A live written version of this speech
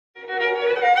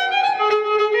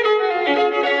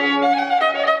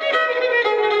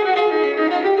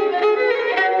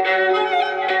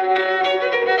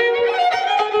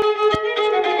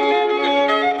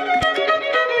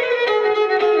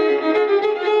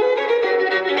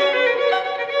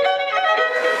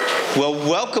Well,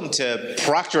 welcome to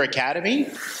Proctor Academy.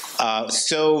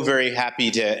 So very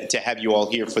happy to have you all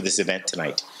here for this event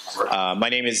tonight. My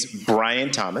name is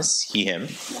Brian Thomas, he, him,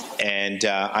 and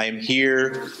I'm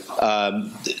here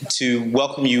to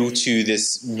welcome you to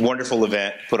this wonderful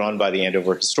event put on by the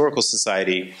Andover Historical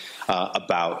Society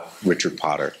about Richard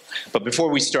Potter. But before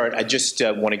we start, I just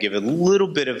want to give a little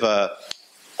bit of a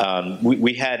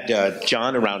we had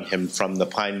John around him from the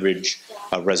Pine Ridge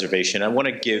Reservation. I want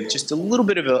to give just a little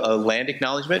bit of a land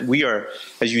acknowledgement. We are,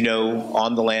 as you know,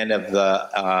 on the land of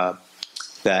the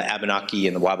Abenaki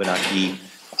and the Wabanaki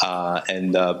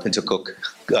and the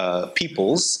Pentecook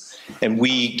peoples, and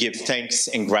we give thanks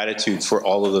and gratitude for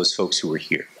all of those folks who are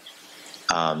here.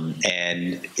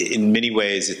 And in many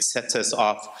ways, it sets us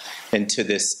off into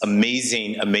this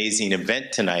amazing, amazing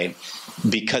event tonight,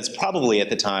 because probably at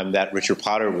the time that Richard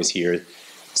Potter was here,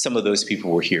 some of those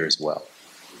people were here as well,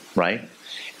 right?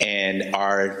 And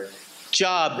our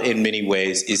job in many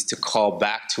ways is to call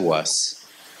back to us,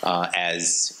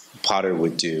 as Potter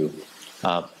would do,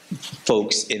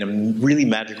 folks in a really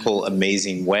magical,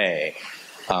 amazing way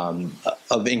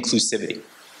of inclusivity.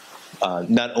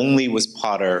 Not only was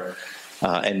Potter,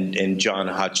 and John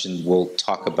Hodgson will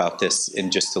talk about this in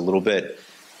just a little bit,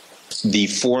 the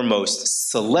foremost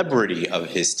celebrity of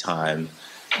his time,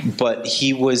 but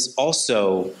he was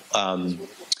also,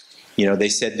 you know, they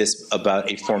said this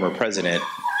about a former president,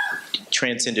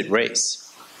 transcended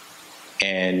race,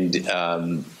 and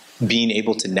being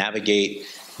able to navigate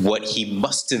what he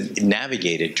must have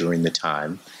navigated during the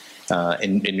time.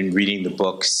 And in reading the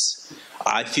books,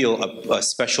 I feel a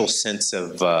special sense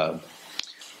of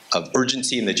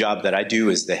urgency in the job that I do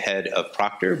as the head of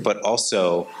Proctor, but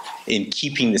also in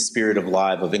keeping the spirit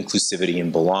alive of inclusivity and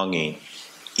belonging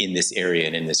in this area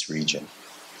and in this region.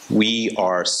 We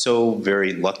are so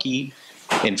very lucky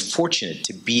and fortunate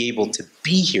to be able to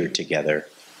be here together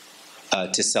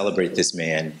to celebrate this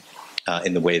man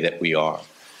in the way that we are.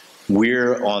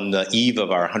 We're on the eve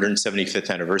of our 175th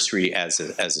anniversary as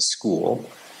a school,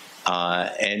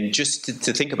 and just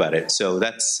to think about it, so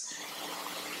that's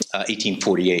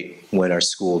 1848 when our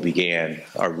school began,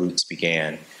 our roots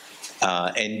began.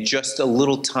 And just a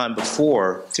little time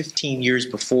before, 15 years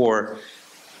before,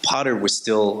 Potter was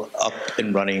still up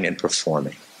and running and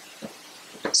performing.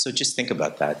 So just think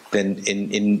about that. Then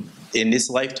in this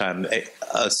lifetime,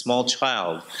 a small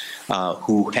child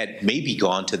who had maybe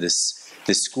gone to this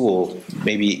school,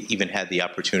 maybe even had the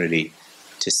opportunity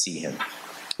to see him.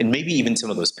 And maybe even some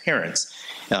of those parents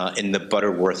in the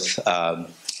Butterworth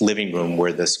living room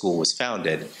where the school was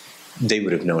founded, they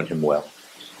would have known him well,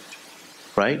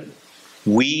 right?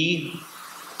 We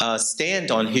stand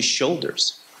on his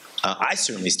shoulders. I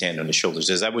certainly stand on his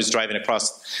shoulders. As I was driving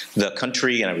across the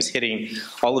country and I was hitting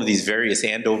all of these various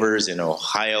Andovers in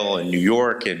Ohio and New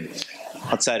York and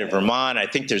outside of Vermont, I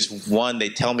think there's one, they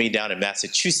tell me, down in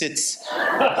Massachusetts.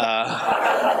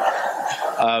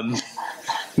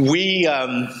 We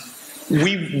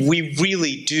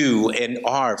really do and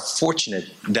are fortunate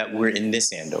that we're in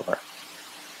this Andover.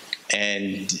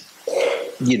 And,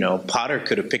 you know, Potter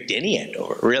could have picked any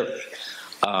Andover, really,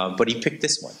 but he picked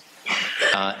this one.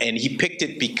 And he picked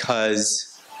it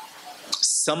because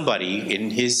somebody in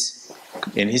his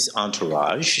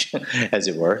entourage, as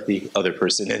it were, the other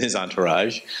person in his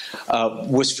entourage,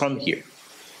 was from here.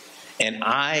 And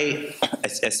I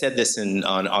said this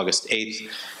on August 8th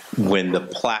when the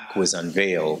plaque was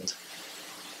unveiled.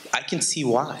 I can see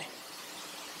why.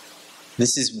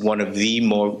 This is one of the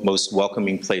most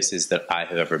welcoming places that I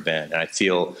have ever been. And I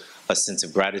feel a sense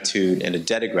of gratitude and a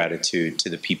debt of gratitude to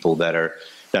the people that are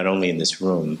not only in this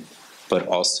room, but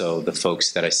also the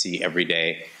folks that I see every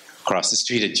day across the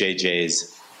street at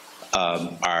JJ's,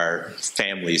 our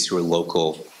families who are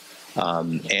local,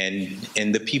 and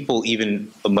the people even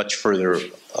much further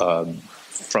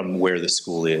from where the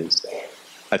school is.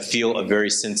 I feel a very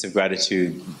sense of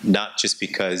gratitude, not just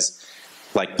because,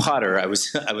 like Potter, I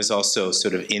was also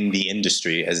sort of in the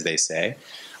industry, as they say.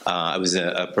 I was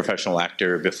a professional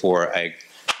actor before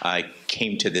I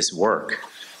came to this work.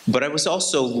 But I was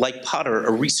also, like Potter,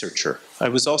 a researcher. I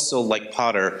was also, like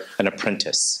Potter, an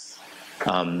apprentice.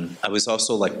 I was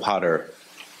also, like Potter,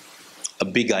 a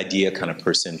big idea kind of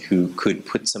person who could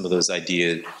put some of those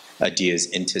ideas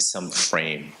into some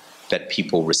frame that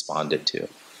people responded to.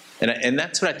 And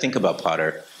that's what I think about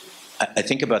Potter. I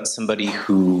think about somebody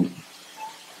who,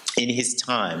 in his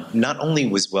time, not only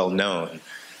was well known,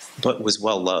 but was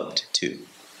well loved too,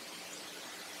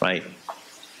 right?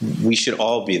 We should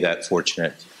all be that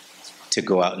fortunate to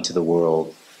go out into the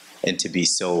world and to be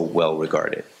so well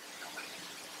regarded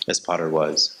as Potter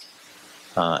was.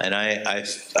 And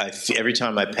every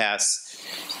time I pass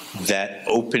that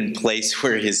open place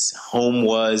where his home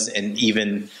was, and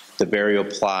even the burial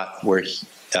plot where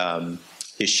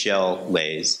his shell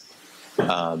lays.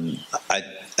 I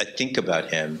think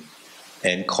about him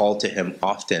and call to him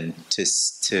often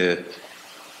to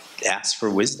ask for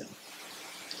wisdom,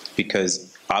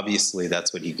 because obviously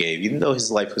that's what he gave. Even though his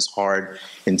life was hard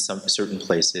in some certain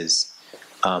places,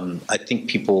 I think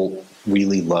people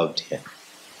really loved him.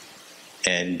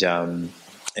 And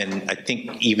I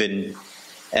think even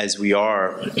as we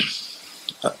are,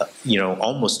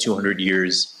 almost 200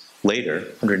 years later,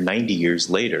 190 years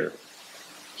later,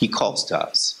 he calls to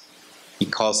us. He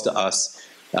calls to us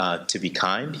to be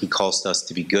kind. He calls to us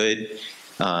to be good.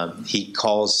 He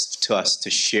calls to us to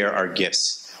share our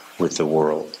gifts with the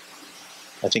world.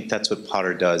 I think that's what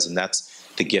Potter does, and that's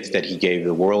the gift that he gave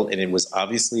the world. And it was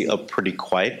obviously a pretty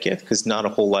quiet gift, because not a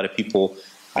whole lot of people,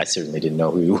 I certainly didn't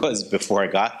know who he was before I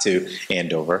got to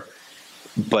Andover,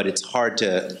 but it's hard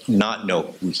to not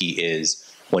know who he is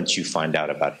once you find out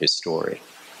about his story.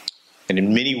 And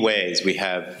in many ways, we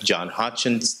have John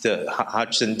Hodgson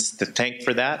to thank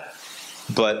for that.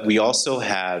 But we also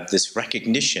have this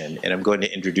recognition, and I'm going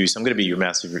to be your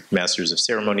Masters of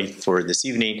Ceremony for this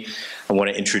evening. I want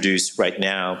to introduce right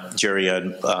now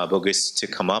JerriAnne Boggis to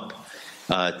come up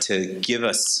to give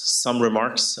us some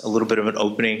remarks, a little bit of an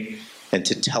opening, and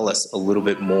to tell us a little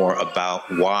bit more about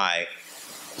why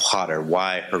Potter,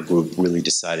 why her group really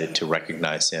decided to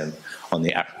recognize him on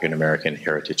the African American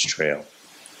Heritage Trail.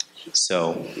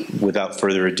 So without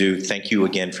further ado, thank you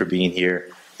again for being here.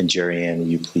 And JerriAnne, will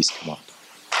you please come up?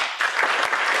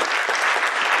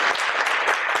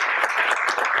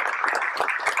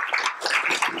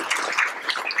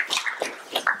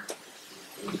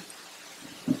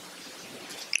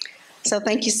 So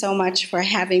thank you so much for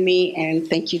having me, and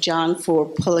thank you, John, for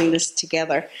pulling this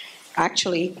together.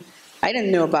 Actually, I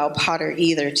didn't know about Potter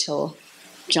either till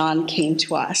John came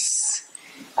to us.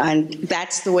 And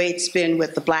that's the way it's been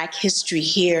with the Black history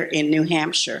here in New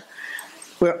Hampshire.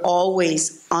 We're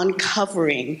always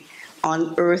uncovering,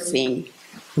 unearthing,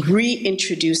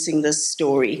 reintroducing the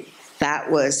story that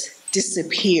was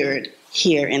disappeared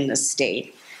here in the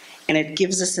state. And it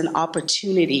gives us an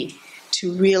opportunity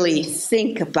to really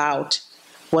think about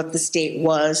what the state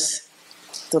was,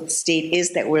 what the state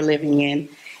is that we're living in,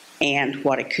 and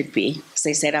what it could be. As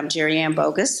I said, I'm JerriAnne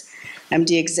Boggis. I'm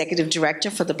the Executive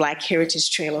Director for the Black Heritage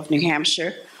Trail of New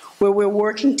Hampshire, where we're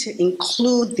working to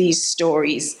include these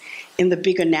stories in the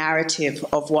bigger narrative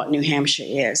of what New Hampshire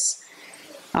is.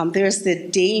 There's the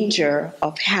danger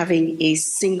of having a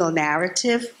single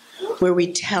narrative where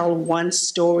we tell one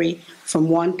story from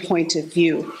one point of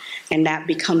view, and that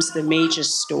becomes the major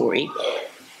story.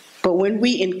 But when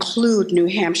we include New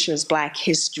Hampshire's Black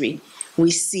history,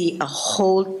 we see a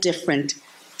whole different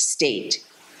state.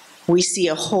 We see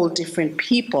a whole different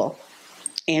people,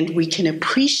 and we can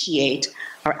appreciate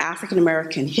our African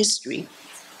American history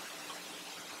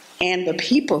and the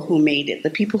people who made it, the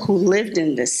people who lived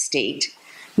in this state,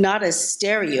 not as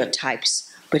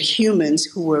stereotypes, but humans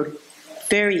who were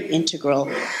very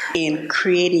integral in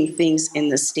creating things in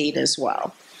the state as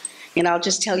well. And I'll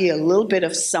just tell you a little bit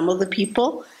of some of the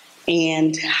people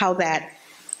and how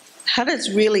that's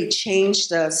really changed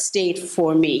the state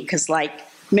for me, because like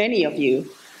many of you,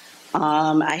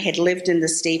 I had lived in the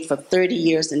state for 30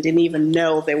 years and didn't even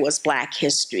know there was Black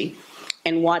history,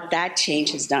 and what that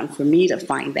change has done for me to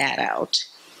find that out.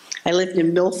 I lived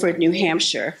in Milford, New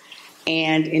Hampshire,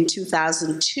 and in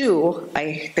 2002,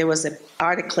 there was an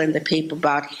article in the paper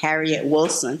about Harriet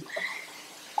Wilson.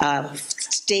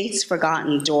 State's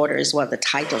Forgotten Daughter is what the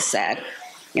title said.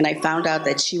 And I found out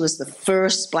that she was the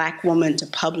first Black woman to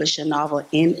publish a novel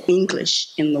in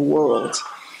English in the world.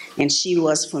 And she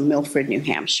was from Milford, New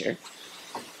Hampshire.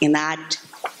 And that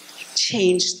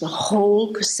changed the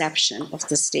whole perception of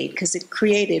the state, because it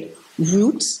created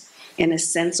roots and a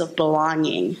sense of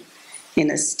belonging in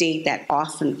a state that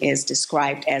often is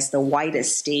described as the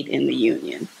whitest state in the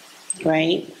Union,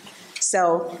 right?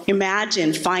 So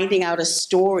imagine finding out a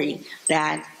story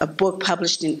that a book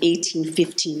published in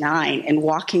 1859 and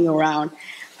walking around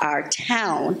our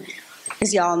town.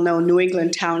 As y'all know, New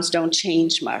England towns don't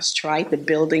change much, right? The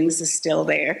buildings are still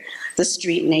there. The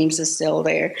street names are still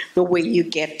there. The way you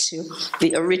get to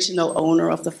the original owner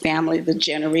of the family, the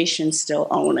generations still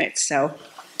own it. So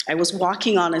I was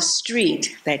walking on a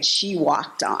street that she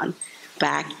walked on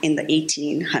back in the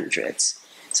 1800s.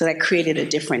 So that created a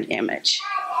different image.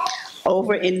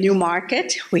 Over in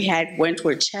Newmarket, we had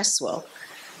Wentworth Cheswell,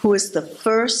 who was the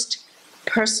first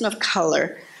person of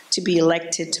color to be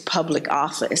elected to public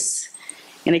office.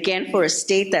 And again, for a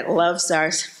state that loves our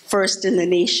first in the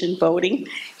nation voting.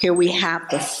 Here we have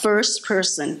the first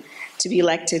person to be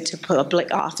elected to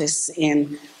public office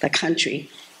in the country,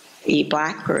 a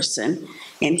black person,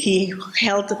 and he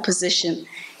held the position,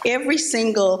 every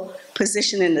single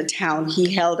position in the town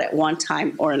he held at one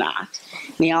time or not.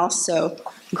 And he also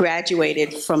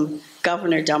graduated from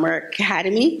Governor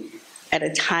Academy at a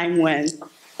time when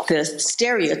the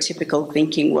stereotypical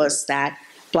thinking was that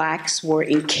blacks were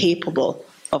incapable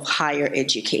of higher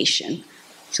education.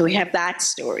 So we have that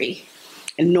story.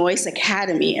 And Noyes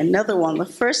Academy, another one, the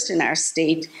first in our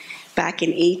state back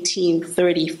in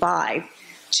 1835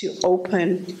 to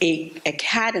open an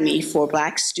academy for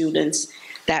black students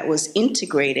that was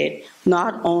integrated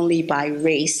not only by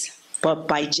race, but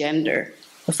by gender,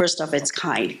 the first of its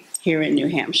kind here in New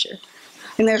Hampshire.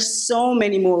 And there's so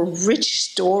many more rich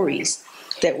stories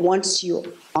that once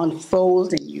you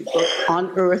unfold and you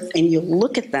unearth and you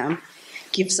look at them,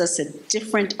 gives us a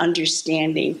different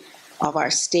understanding of our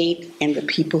state and the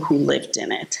people who lived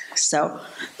in it. So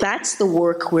that's the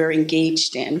work we're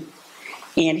engaged in.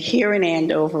 And here in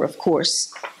Andover, of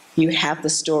course, you have the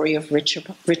story of Richard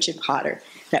Potter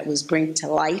that was brought to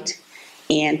light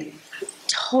and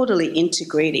totally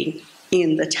integrating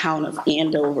in the town of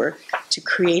Andover to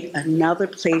create another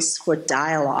place for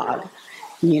dialogue.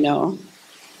 You know,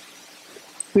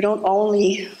 we don't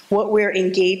only, what we're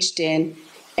engaged in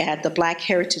at the Black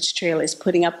Heritage Trail is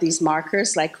putting up these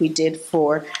markers like we did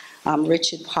for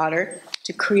Richard Potter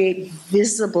to create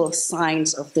visible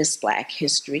signs of this Black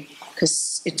history,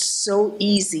 because it's so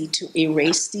easy to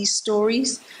erase these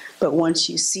stories, but once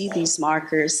you see these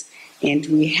markers, and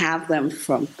we have them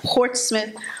from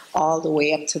Portsmouth all the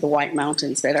way up to the White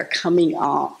Mountains that are coming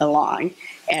along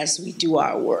as we do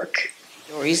our work.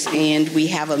 And we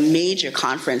have a major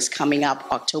conference coming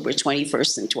up October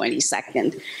 21st and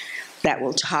 22nd that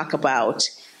will talk about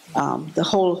the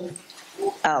whole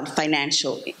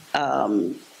financial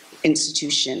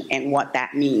institution and what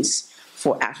that means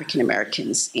for African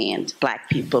Americans and Black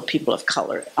people, people of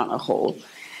color on a whole.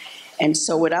 And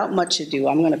so without much ado,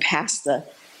 I'm going to pass the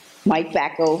mic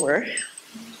back over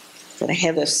to the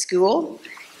head of school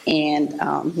and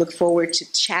look forward to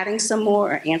chatting some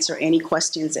more or answer any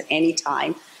questions at any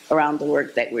time around the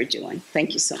work that we're doing.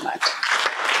 Thank you so much.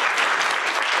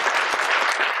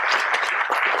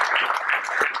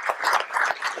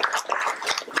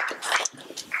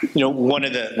 You know, one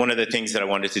of the things that I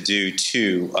wanted to do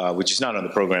too, which is not on the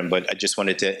program, but I just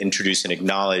wanted to introduce and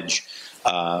acknowledge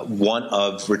one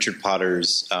of Richard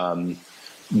Potter's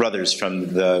brothers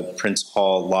from the Prince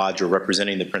Hall Lodge, or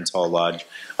representing the Prince Hall Lodge,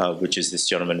 which is this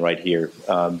gentleman right here.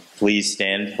 Please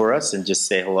stand for us and just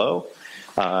say hello.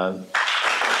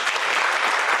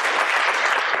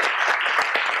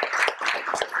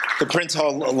 The Prince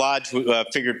Hall Lodge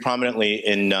figured prominently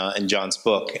in John's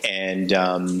book, and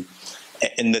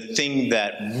the thing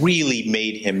that really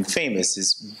made him famous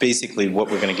is basically what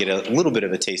we're going to get a little bit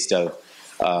of a taste of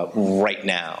right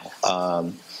now.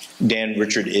 Dan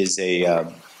Richard is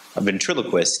a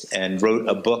ventriloquist and wrote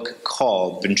a book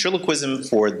called Ventriloquism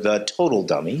for the Total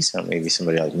Dummy, so maybe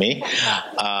somebody like me.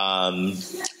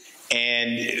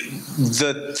 And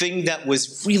the thing that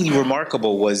was really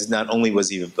remarkable was not only was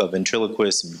he a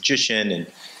ventriloquist, a magician, and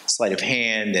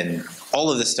sleight-of-hand, and all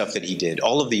of the stuff that he did,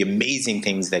 all of the amazing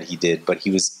things that he did, but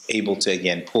he was able to,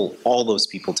 again, pull all those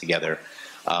people together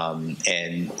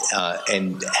and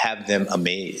have them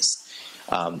amazed.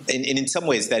 And in some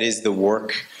ways, that is the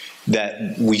work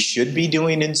that we should be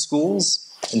doing in schools,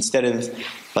 instead of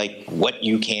like what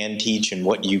you can teach and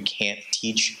what you can't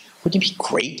teach. Wouldn't it be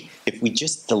great if we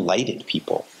just delighted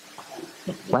people,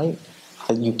 right?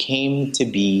 That you came to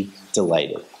be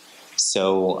delighted.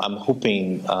 So I'm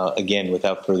hoping, again,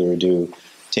 without further ado,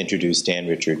 to introduce Dan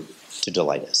Richard to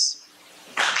delight us.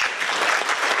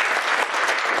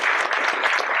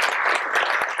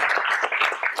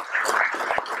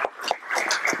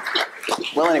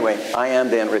 Well, anyway, I am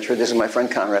Dan Richard. This is my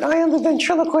friend Conrad. I am the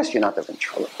ventriloquist. You're not the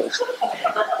ventriloquist.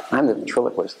 I'm the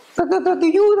ventriloquist. You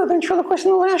were the ventriloquist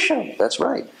in the last show. That's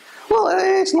right. Well,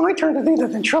 it's my turn to be the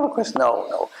ventriloquist.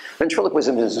 No.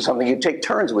 Ventriloquism is something you take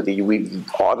turns with. You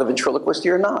are the ventriloquist or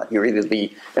you're not. You're either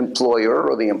the employer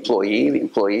or the employee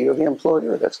or the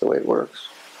employer. That's the way it works.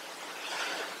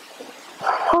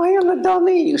 I am the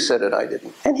dummy. You said it, I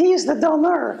didn't. And he's the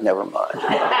dumber. Never mind.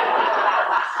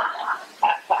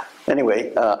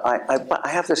 Anyway, I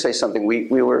have to say something.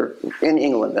 We were in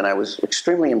England, and I was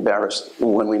extremely embarrassed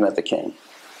when we met the king.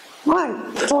 My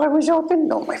fly was open?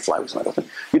 No, my fly was not open.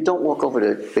 You don't walk over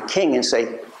to the king and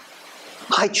say,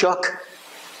 "Hi, Chuck."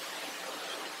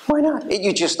 Why not?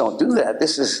 You just don't do that.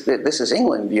 This is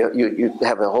England. You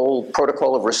have a whole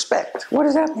protocol of respect. What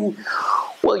does that mean?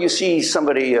 Well, you see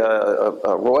somebody,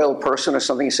 a royal person or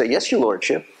something, you say, yes, your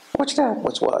lordship. What's that?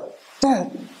 What's what?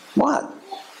 That. What?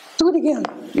 Do it again.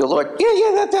 Your lord,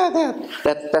 yeah,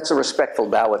 that's a respectful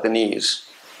bow at the knees.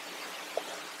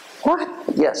 What?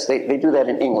 Yes, they do that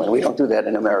in England. We don't do that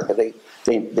in America. They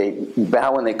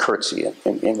bow and they curtsy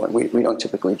in England. We don't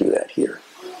typically do that here.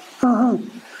 Uh-huh.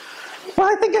 Well,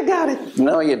 I think I got it.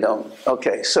 No, you don't.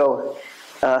 Okay, so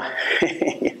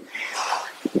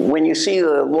when you see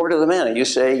the Lord of the Manor, you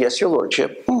say, yes, your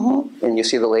lordship. Mm-hmm. And you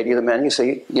see the Lady of the Manor, you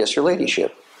say, yes, your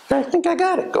ladyship. I think I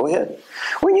got it. Go ahead.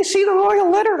 When you see the royal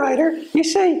letter writer, you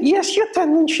say, yes, your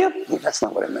tenantship. That's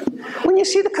not what I meant. When you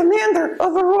see the commander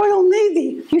of the Royal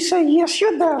Navy, you say, yes,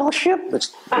 your battleship.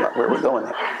 That's not where we're going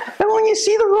there. And when you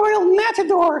see the royal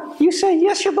matador, you say,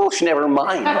 yes, your bullshit. Never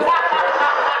mind.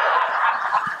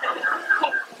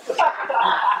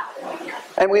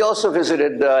 And we also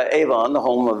visited Avon, the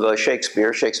home of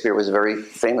Shakespeare. Shakespeare was a very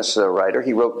famous writer.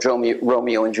 He wrote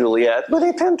Romeo and Juliet. Were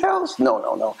they pen pals?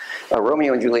 No.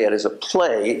 Romeo and Juliet is a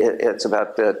play. It's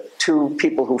about two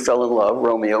people who fell in love,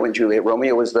 Romeo and Juliet.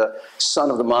 Romeo was the son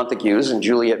of the Montagues, and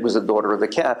Juliet was the daughter of the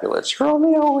Capulets.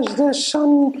 Romeo was the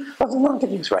son of the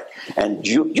Montagues, right. And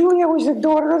Juliet was the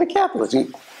daughter of the Capulets.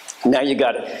 Now you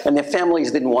got it. And their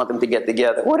families didn't want them to get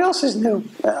together. What else is new?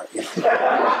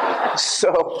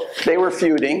 So they were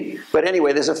feuding. But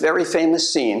anyway, there's a very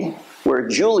famous scene where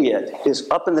Juliet is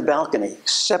up in the balcony,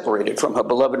 separated from her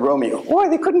beloved Romeo. Why?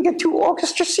 They couldn't get two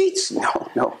orchestra seats?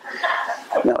 No.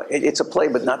 It's a play,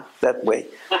 but not that way.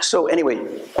 So anyway,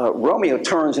 Romeo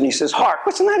turns and he says, hark,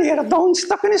 what's the matter? He had a bone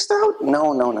stuck in his throat?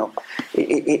 No.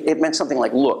 It meant something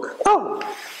like, look. Oh.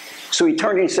 So he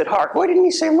turned and he said, hark. Why didn't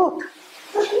he say, look?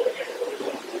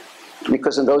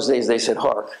 Because in those days they said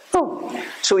hark. Oh.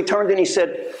 So he turned and he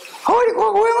said,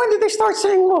 when did they start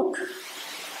saying look?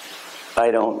 I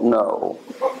don't know.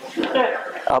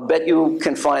 I'll bet you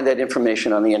can find that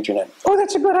information on the internet. Oh,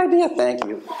 that's a good idea, thank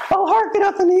you. I'll hark it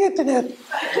up on the internet.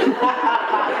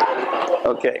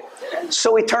 Okay.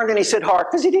 So he turned and he said hark,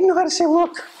 because he didn't know how to say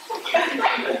look.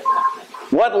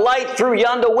 What light through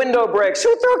yonder window breaks? Who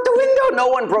broke the window? No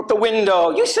one broke the window.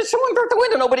 You said someone broke the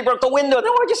window. Nobody broke the window.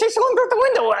 Then why'd you say someone broke the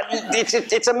window?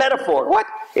 It's a metaphor. What?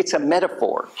 It's a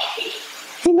metaphor.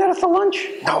 He met us for lunch?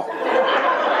 No.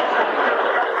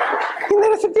 He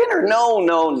met us for dinner?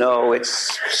 No.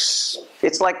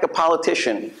 It's like the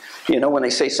politician. You know, when they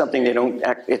say something, they don't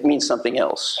act, it means something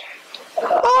else.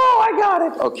 Oh, I got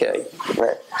it. Okay.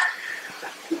 Right.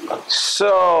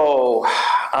 So,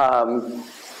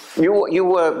 you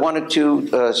wanted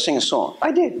to sing a song.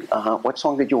 I did. What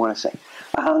song did you want to sing?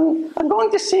 I'm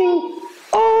going to sing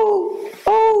Ode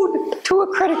to a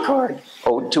Credit Card.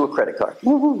 Ode to a Credit Card.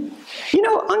 Mm-hmm. You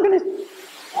know, I'm going to...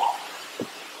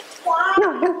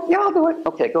 No, yeah, I'll do it.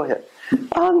 Okay, go ahead.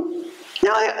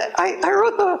 Now, I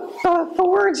wrote the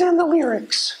words and the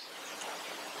lyrics.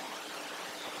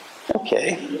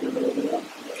 Okay.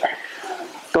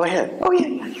 Go ahead. Oh,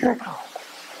 yeah, here I go.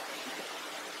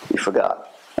 You forgot.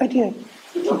 I did.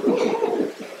 You want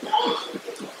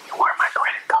my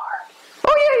credit card?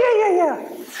 Oh, yeah.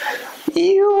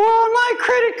 You are my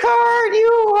credit card,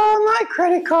 you are my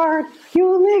credit card.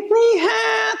 You make me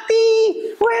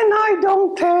happy when I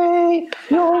don't pay.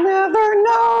 You'll never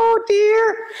know,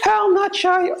 dear, how much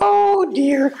I owe,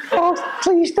 dear. Oh,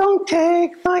 please don't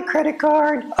take my credit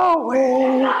card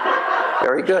away.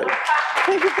 Very good.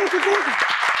 Thank you.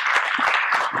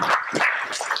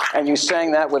 And you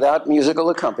sang that without musical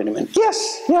accompaniment?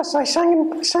 Yes, I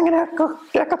sang it at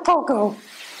Acapulco.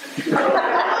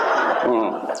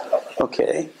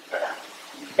 Okay.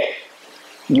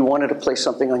 You wanted to play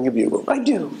something on your bugle? I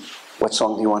do. What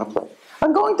song do you want to play?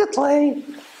 I'm going to play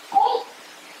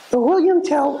the William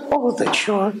Tell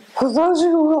Overture for those of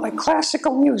you who like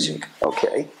classical music.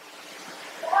 Okay.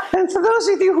 And for those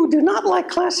of you who do not like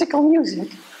classical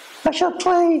music, I shall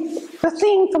play the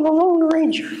theme from the Lone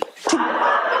Ranger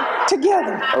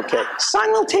together. Okay.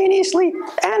 Simultaneously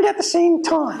and at the same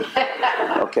time.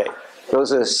 Okay.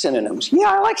 Those are synonyms.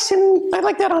 Yeah, I like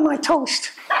that on my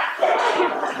toast.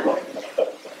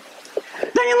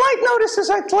 Now you might notice as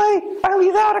I play, I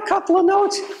leave out a couple of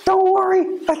notes. Don't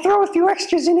worry, I throw a few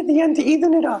extras in at the end to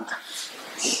even it up.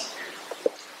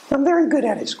 I'm very good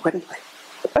at it, so go ahead and play.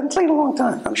 I haven't played a long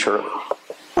time, I'm sure.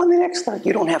 On the next start,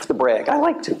 you don't have to brag. I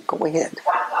like to. Go ahead.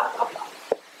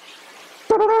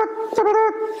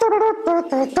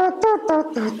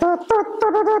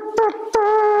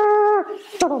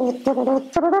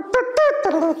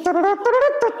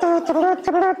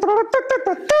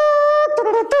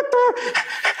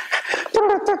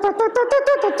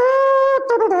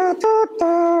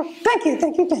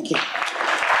 Thank you.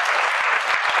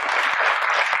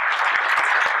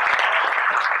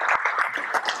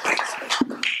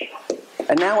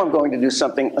 And now I'm going to do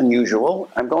something unusual.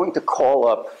 I'm going to call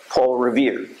up Paul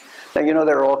Revere. Now, you know,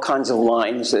 there are all kinds of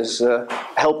lines. There's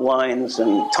help lines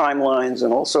and timelines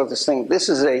and all sorts of things. This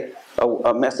is a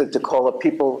method to call up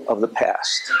people of the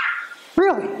past.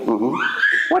 Really? Mm-hmm.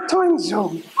 What time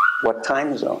zone? What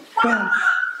time zone? Yeah.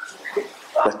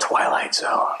 The Twilight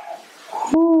Zone.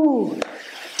 Ooh.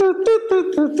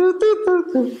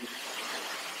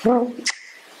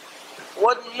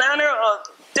 What manner of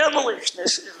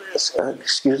devilishness is this?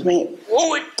 Excuse me?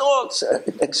 Oh, it talks.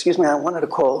 Excuse me, I wanted to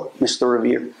call Mr.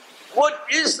 Revere. What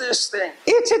is this thing?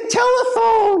 It's a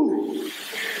telephone!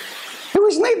 It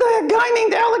was made by a guy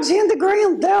named Alexander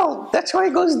Graham Bell. That's why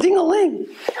it goes ding-a-ling.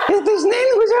 If his name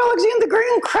was Alexander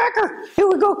Graham Cracker, it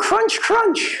would go crunch,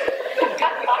 crunch.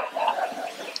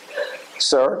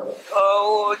 Sir?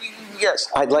 Oh, yes.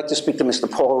 I'd like to speak to Mr.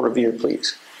 Paul Revere,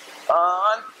 please.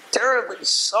 I'm terribly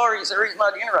sorry, sir. He's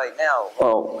not in right now.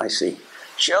 Oh, I see.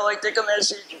 Shall I take a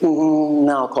message?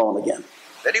 Now I'll call him again.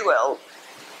 Very well.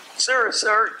 Sir.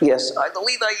 Yes? I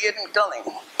believe I hear him coming.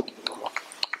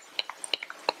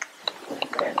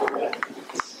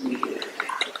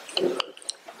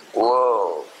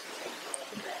 Whoa.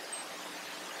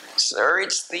 Sir,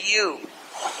 it's the you.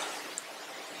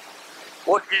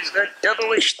 What is that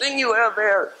devilish thing you have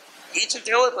there? It's a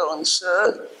telephone,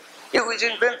 sir. It was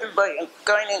invented by a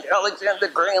guy named Alexander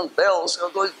Graham Bell, so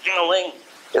it goes jingling.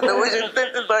 If it was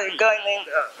invented by a guy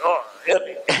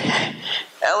named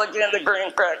Alexander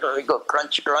Graham Cracker, it go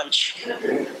crunch, crunch.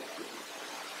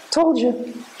 Told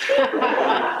you.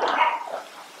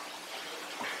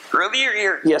 Revere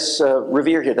here. Yes,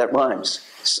 Revere here, that rhymes.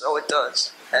 So it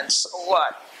does. And so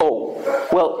what? Oh,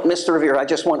 well, Mr. Revere, I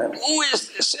just want to... Who is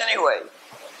this anyway?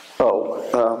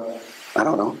 Oh, I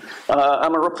don't know.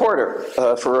 I'm a reporter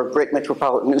for a great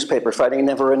metropolitan newspaper fighting a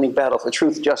never-ending battle for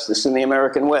truth, justice, in the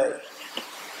American way.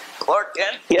 Clark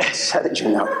Kent? Yes, how did you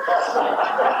know?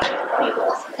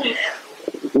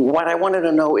 What I wanted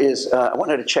to know is, I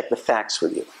wanted to check the facts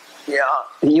with you. Yeah,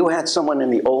 You had someone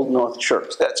in the Old North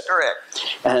Church, that's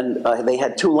correct. and they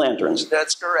had 2 lanterns,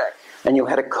 That's correct. and you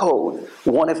had a code,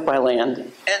 1 if by land.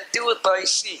 And do it by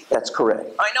sea. That's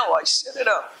correct. I know, I set it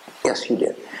up. Yes, you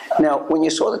did. Now, when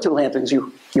you saw the 2 lanterns,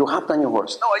 you hopped on your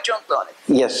horse. No, I jumped on it.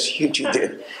 Yes, you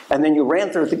did. And then you ran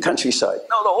through the countryside.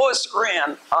 No, the horse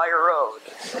ran, I rode.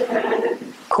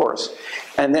 Of course.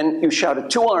 And then you shouted,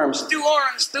 2 arms. 2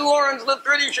 arms, the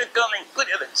British are coming. Good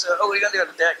heavens, are we going to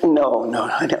attack? No,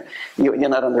 you're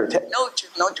not under attack.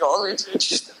 No, Charles, it's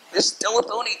just this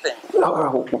telephony thing.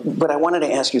 Oh, but I wanted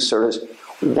to ask you, sir, is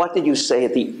what did you say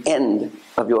at the end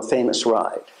of your famous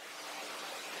ride?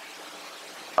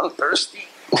 I'm thirsty.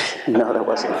 No, that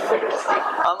wasn't.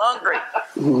 I'm hungry.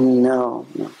 No.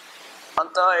 I'm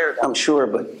tired. I'm sure,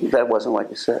 but that wasn't what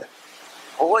you said.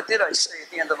 Well, what did I say at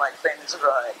the end of my famous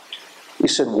ride? You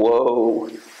said, whoa.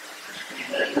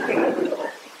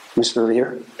 Mr.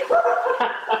 Revere?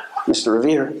 Mr.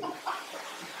 Revere?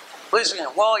 Listen,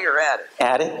 while you're at it,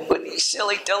 At it? with these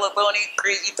silly telephony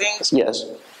crazy things, Yes.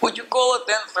 would you call it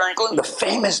Ben Franklin? The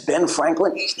famous Ben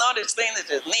Franklin? He's not as famous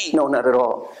as me. No, not at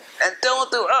all. And tell him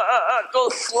to, go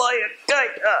fly a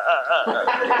kite.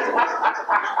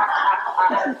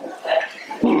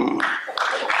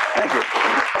 Thank you.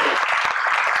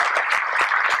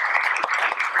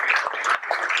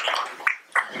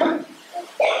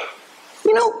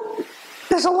 You know,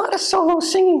 there's a lot of solo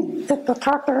singing at the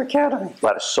Proctor Academy. A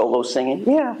lot of solo singing?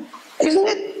 Yeah. Isn't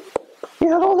it?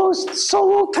 You had all those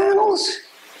solo panels?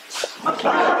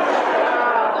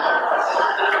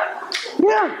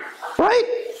 Yeah, right?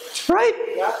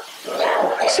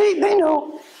 Right? See, they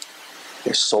know.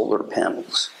 They're solar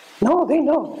panels. No, they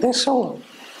know. They're solar.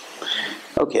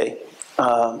 Okay.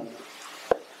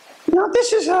 Now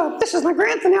this is my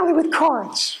grand finale with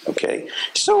cards. Okay.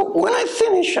 So when I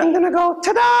finish, I'm gonna go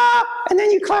ta-da, and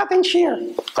then you clap and cheer.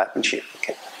 Clap and cheer.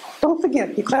 Okay. Don't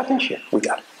forget, you clap and cheer. We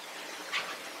got it.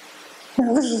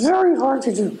 Now this is very hard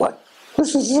to do. What?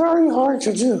 This is very hard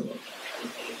to do.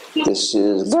 This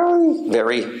is very,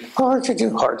 very hard to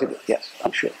do. Hard to do. Yes,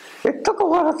 I'm sure. It took a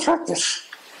lot of practice.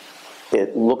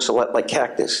 It looks a lot like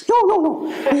cactus. No.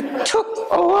 It took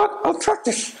a lot of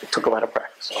practice. It took a lot of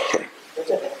practice. Okay.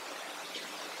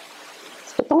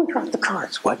 But don't drop the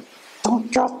cards. What? Don't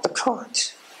drop the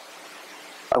cards.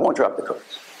 I won't drop the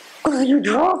cards. Because if you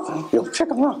drop them, you'll pick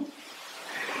them up.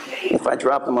 If I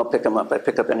drop them, I'll pick them up. I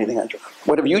pick up anything I drop.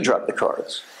 What if you drop the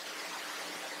cards?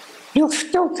 You'll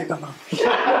still pick them up.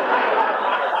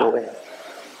 Go ahead.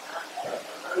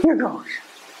 Here goes.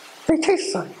 They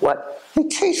taste funny. What? They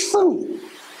taste funny.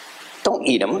 Don't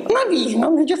eat them. I'm not eating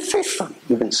them. They just taste funny.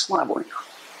 You've been slobbering.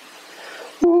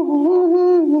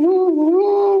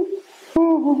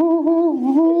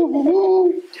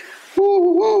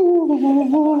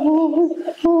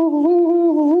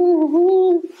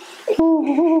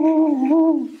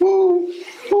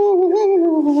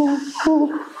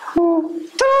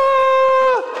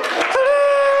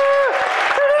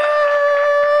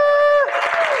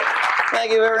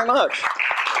 Thank you very much.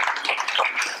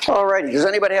 All righty, does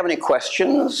anybody have any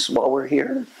questions while we're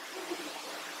here?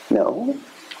 No?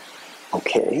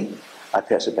 Okay, I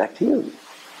pass it back to you.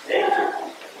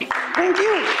 Thank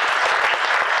you.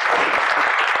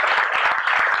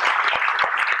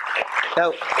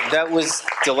 That was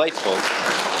delightful.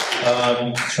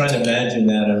 Trying to imagine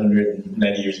that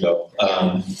 190 years ago.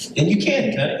 And you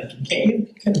can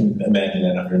imagine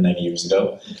that 190 years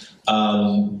ago.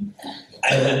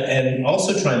 And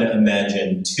also trying to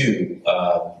imagine, too,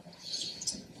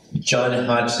 John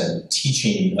Hodgson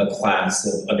teaching a class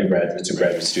of undergraduates or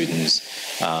graduate students,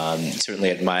 Certainly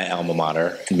at my alma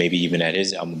mater, and maybe even at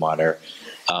his alma mater,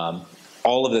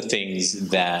 all of the things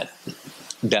that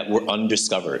were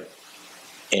undiscovered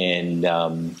in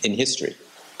history.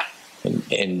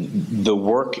 And the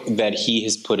work that he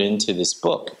has put into this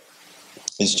book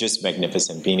is just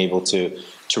magnificent, being able to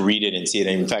read it and see it.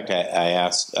 And in fact, I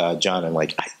asked John, I'm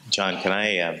like, John, can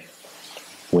I,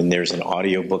 when there's an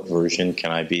audiobook version,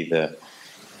 can I be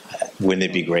wouldn't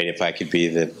it be great if I could be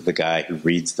the guy who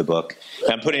reads the book?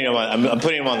 And I'm putting him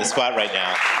on the spot right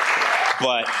now,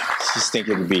 but I just think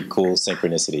it would be cool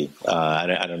synchronicity.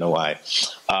 I don't know why.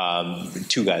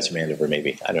 Two guys from Andover,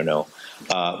 maybe, I don't know.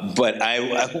 But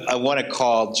I want to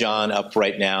call John up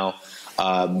right now.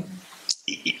 I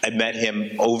met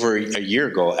him over a year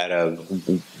ago at a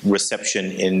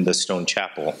reception in the Stone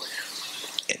Chapel.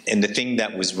 And the thing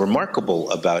that was remarkable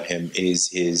about him is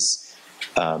his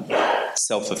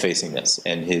self-effacingness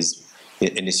and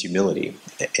his humility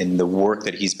and the work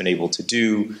that he's been able to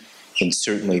do in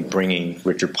certainly bringing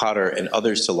Richard Potter and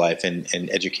others to life and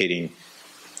educating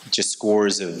just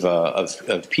scores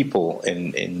of people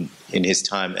in his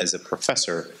time as a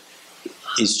professor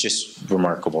is just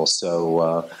remarkable.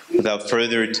 So without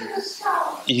further ado,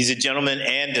 he's a gentleman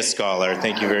and a scholar.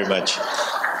 Thank you very much.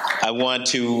 I want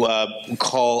to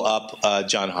call up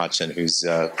John Hodgson, who's,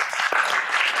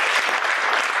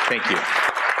 thank you.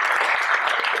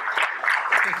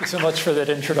 Thank you so much for that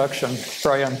introduction,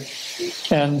 Brian.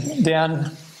 And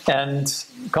Dan and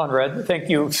Conrad, thank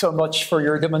you so much for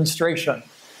your demonstration.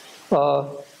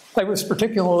 I was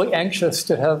particularly anxious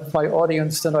to have my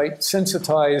audience tonight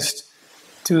sensitized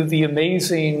to the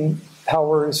amazing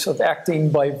powers of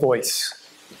acting by voice.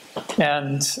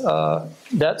 And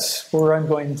that's where I'm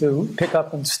going to pick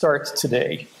up and start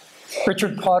today.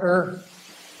 Richard Potter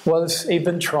was a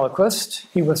ventriloquist.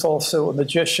 He was also a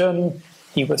magician.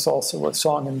 He was also a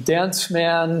song and dance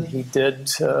man. He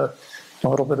did a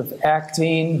little bit of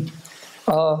acting.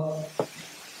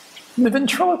 The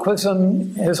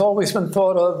ventriloquism has always been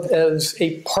thought of as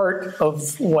a part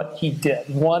of what he did,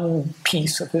 one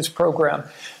piece of his program.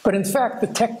 But in fact, the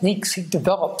techniques he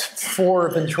developed for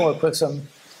ventriloquism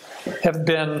have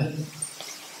been,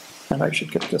 and I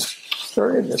should get this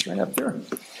started, it's right up there,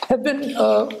 have been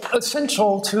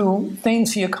essential to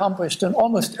things he accomplished in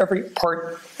almost every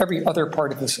other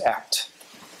part of his act.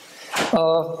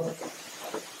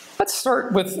 Let's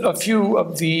start with a few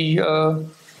of the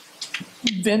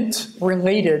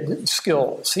vent-related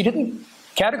skills. He didn't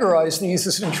categorize these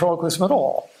as ventriloquism at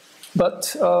all,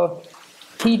 but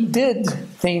he did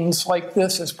things like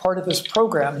this as part of his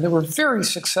program, and they were very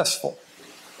successful.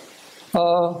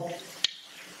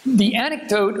 The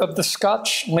anecdote of the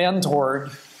Scotch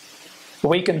landlord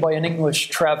awakened by an English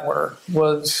traveler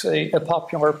was a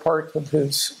popular part of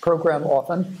his program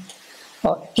often.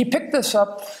 He picked this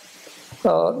up.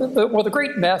 The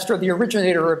great master, the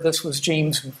originator of this was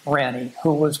James Ranney,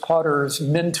 who was Potter's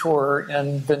mentor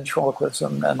in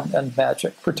ventriloquism and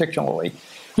magic, particularly.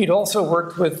 He'd also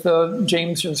worked with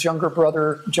James's younger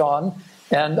brother, John,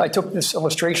 and I took this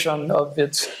illustration of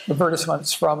its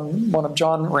advertisements from one of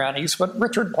John Ranney's, but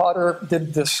Richard Potter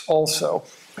did this also.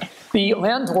 The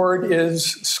landlord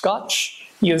is Scotch.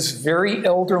 He is very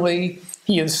elderly.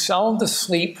 He is sound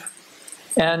asleep.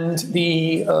 And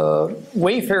the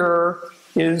wayfarer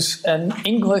is an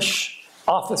English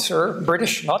officer,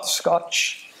 British, not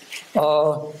Scotch,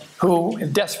 who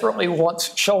desperately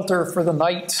wants shelter for the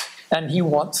night, and he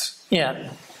wants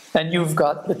in. And you've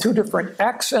got the two different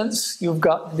accents. You've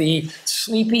got the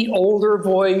sleepy older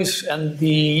voice and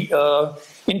the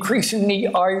increasingly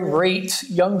irate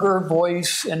younger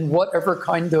voice in whatever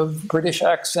kind of British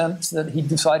accent that he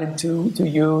decided to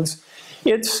use.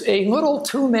 It's a little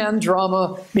two-man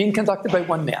drama being conducted by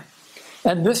one man.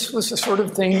 And this was the sort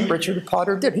of thing Richard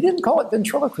Potter did. He didn't call it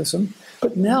ventriloquism,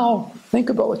 but now think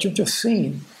about what you've just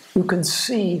seen. You can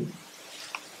see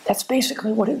that's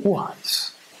basically what it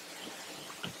was.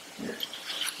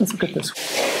 Let's look at this.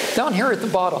 Down here at the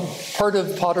bottom, part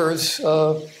of Potter's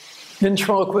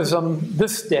ventriloquism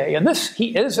this day, and this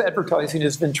he is advertising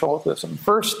as ventriloquism.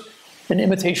 First, an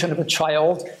imitation of a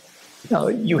child.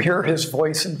 You hear his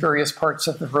voice in various parts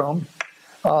of the room.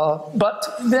 But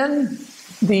then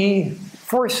the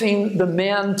forcing the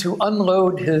man to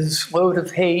unload his load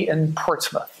of hay in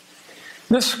Portsmouth.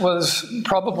 This was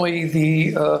probably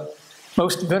the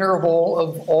most venerable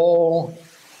of all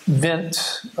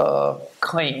vent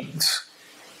claims.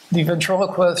 The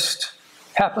ventriloquist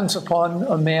happens upon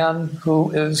a man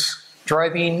who is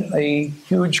driving a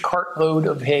huge cartload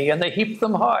of hay, and they heaped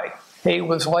them high. Hay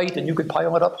was light, and you could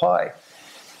pile it up high.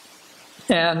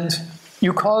 And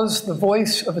you cause the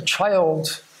voice of a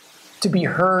child to be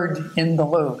heard in the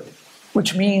load,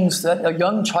 which means that a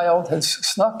young child has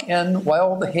snuck in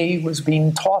while the hay was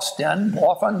being tossed in,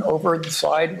 often over the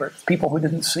side where people who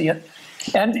didn't see it,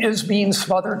 and is being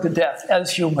smothered to death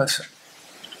as you listen.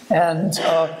 And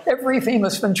every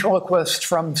famous ventriloquist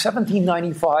from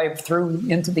 1795 through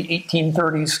into the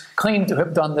 1830s claimed to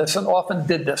have done this, and often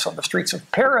did this on the streets of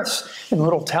Paris, in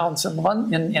little towns in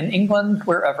London, in England,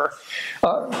 wherever.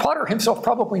 Potter himself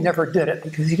probably never did it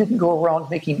because he didn't go around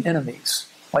making enemies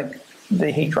like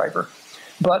the hay driver.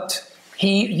 But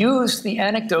he used the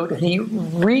anecdote and he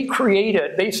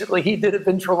recreated, basically he did a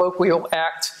ventriloquial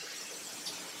act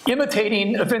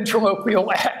imitating a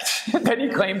ventriloquial act that he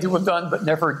claimed to have done but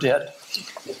never did.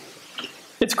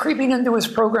 It's creeping into his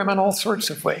program in all sorts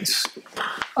of ways.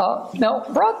 Now,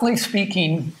 broadly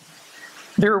speaking,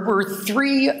 there were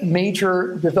three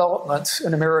major developments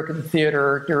in American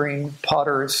theater during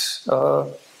Potter's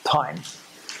time.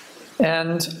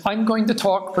 And I'm going to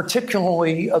talk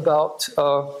particularly about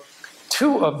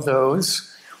two of those.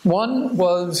 One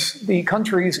was the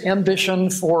country's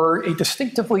ambition for a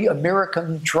distinctively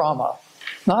American drama,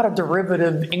 not a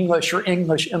derivative English or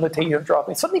English imitative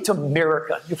drama. Something to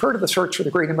American. You've heard of the search for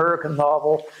the great American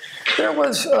novel. There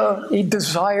was a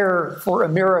desire for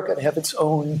America to have its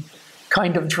own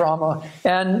kind of drama,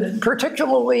 and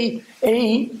particularly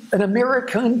an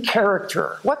American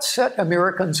character. What set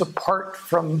Americans apart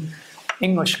from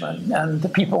Englishmen and the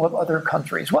people of other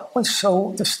countries? What was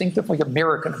so distinctively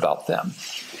American about them?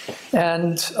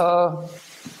 And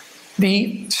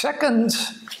the second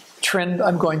trend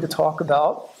I'm going to talk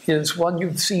about is one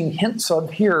you've seen hints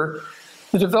of here,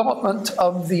 the development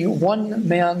of the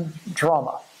one-man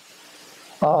drama.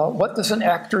 What does an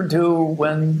actor do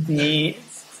when the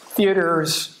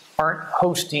theaters aren't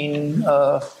hosting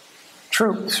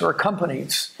troops or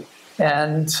companies,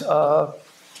 and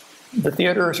the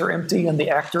theaters are empty and the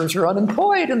actors are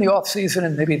unemployed in the off-season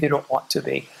and maybe they don't want to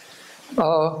be?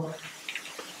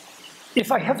 If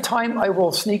I have time, I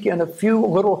will sneak in a few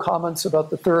little comments about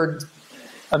the third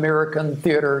American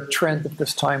theater trend at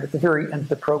this time at the very end of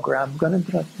the program. I'm going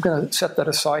to set that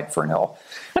aside for now.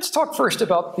 Let's talk first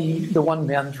about the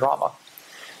one-man drama.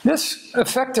 This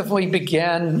effectively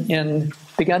began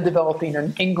developing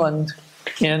in England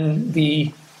in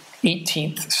the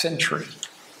 18th century.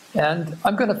 And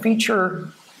I'm going to feature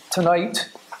tonight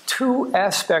two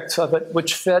aspects of it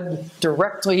which fed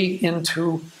directly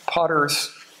into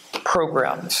Potter's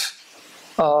programs.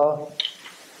 The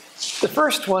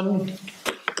first one,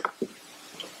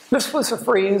 this was a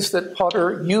phrase that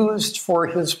Potter used for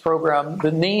his program,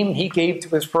 the name he gave to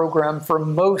his program for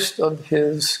most of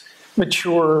his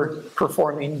mature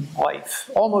performing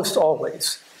life, almost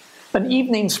always. An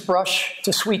evening's brush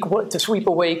to sweep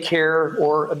away care,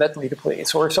 or a medley to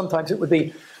please. Or sometimes it would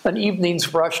be an evening's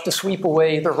brush to sweep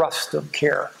away the rust of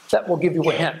care. That will give you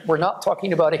a hint. We're not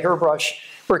talking about a hairbrush.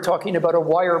 We're talking about a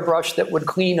wire brush that would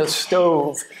clean a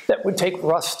stove, that would take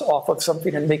rust off of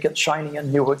something and make it shiny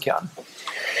and new again.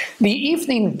 The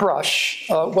evening brush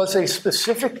was a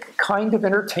specific kind of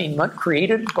entertainment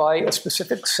created by a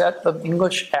specific set of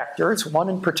English actors, one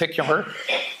in particular.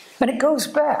 And it goes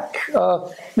back.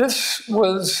 This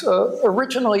was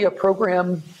originally a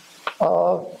program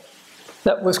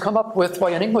that was come up with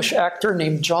by an English actor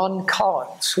named John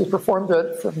Collins, who performed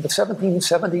it from the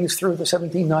 1770s through the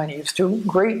 1790s to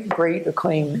great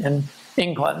acclaim in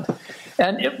England.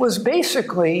 And it was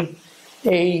basically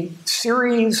a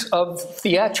series of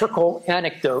theatrical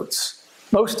anecdotes,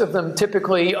 most of them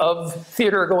typically of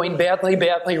theater going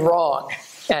badly wrong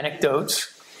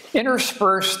anecdotes,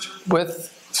 interspersed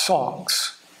with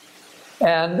songs.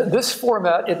 And this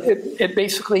format, it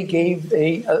basically gave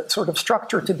a sort of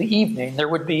structure to the evening.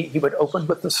 He would open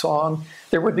with the song,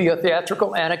 there would be a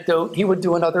theatrical anecdote, he would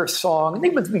do another song, and they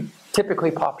would be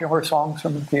typically popular songs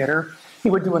from the theater.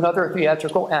 He would do another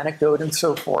theatrical anecdote and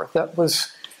so forth. That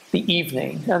was the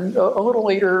evening. And a little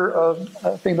later,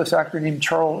 a famous actor named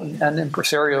and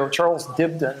impresario Charles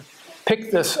Dibdin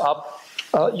picked this up,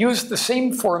 used the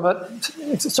same format,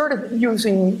 started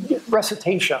using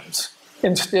recitations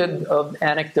instead of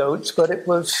anecdotes, but it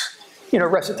was,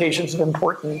 recitations of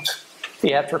important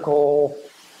theatrical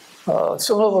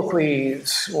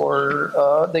soliloquies,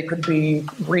 or they could be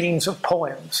readings of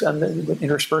poems, and they would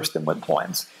intersperse them with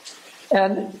poems.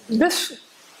 And this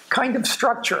kind of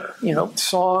structure,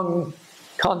 song,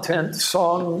 content,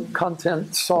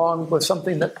 song, was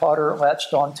something that Potter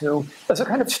latched onto as a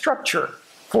kind of structure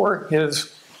for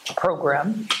his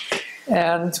program.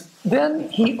 And then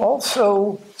he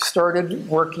also started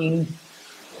working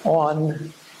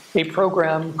on a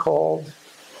program called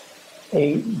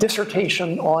a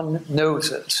dissertation on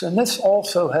noses. And this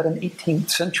also had an 18th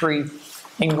century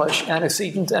English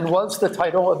antecedent and was the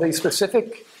title of a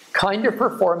specific kind of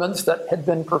performance that had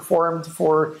been performed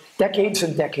for decades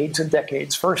and decades and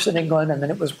decades, first in England, and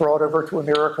then it was brought over to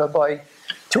America by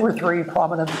 2 or 3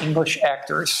 prominent English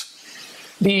actors.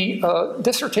 The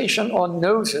dissertation on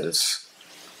noses,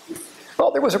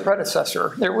 well, there was a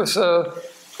predecessor. There was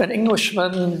an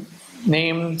Englishman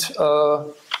named,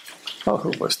 who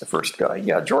was the first guy?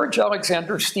 Yeah, George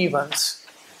Alexander Stevens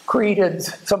created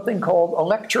something called a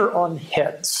lecture on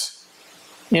heads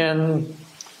in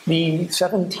the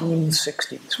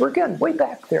 1760s. We're again way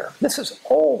back there. This is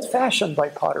old-fashioned by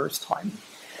Potter's time.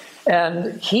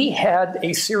 And he had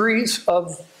a series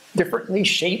of differently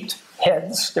shaped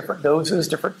heads, different noses,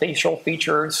 different facial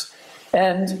features,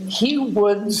 and he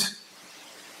would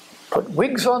put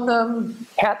wigs on them,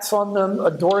 hats on them,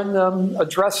 adorn them,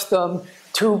 address them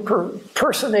to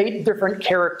personate different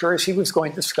characters he was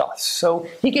going to discuss. So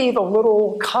he gave a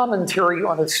little commentary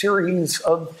on a series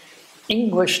of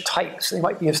English types. They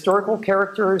might be historical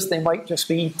characters, they might just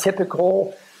be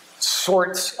typical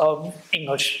sorts of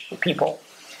English people.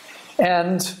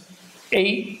 And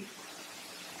very,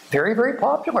 very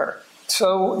popular.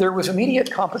 So there was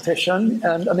immediate competition,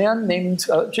 and a man named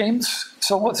James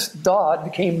Solis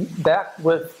Dodd came back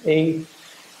with a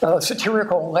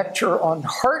satirical lecture on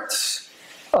hearts,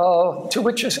 to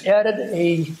which is added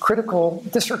a critical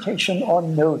dissertation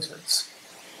on noses.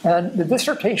 And the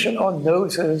dissertation on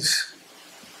noses,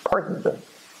 pardon the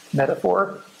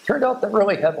metaphor, turned out to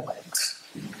really have legs.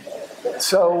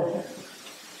 So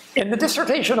in the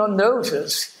dissertation on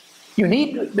noses,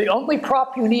 the only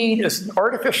prop you need is an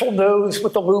artificial nose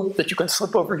with a loop that you can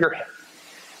slip over your head.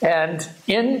 And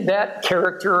in that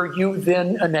character, you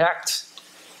then enact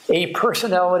a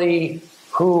personality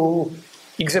who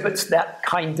exhibits that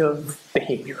kind of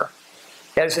behavior,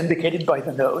 as indicated by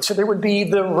the nose. So there would be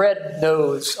the red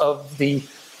nose of the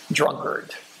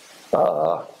drunkard.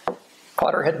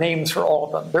 Potter had names for all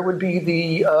of them. There would be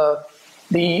the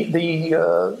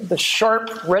sharp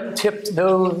red-tipped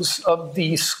nose of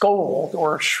the scold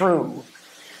or shrew.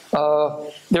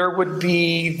 There would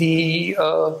be the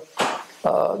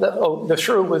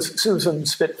shrew was Susan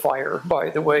Spitfire, by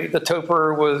the way. The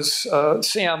toper was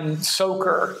Sam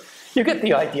Soaker. You get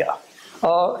the idea.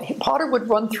 Potter would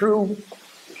run through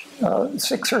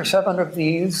 6 or 7 of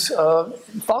these,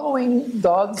 following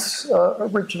Dodd's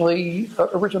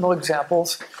original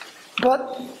examples.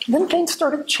 But then things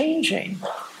started changing.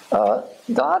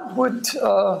 Dodd would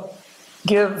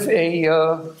give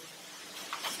a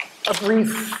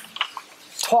brief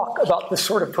talk about this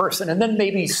sort of person, and then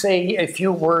maybe say a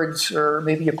few words or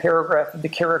maybe a paragraph of the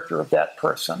character of that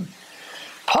person.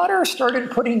 Potter started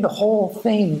putting the whole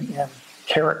thing in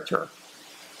character.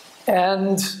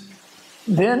 And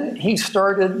then he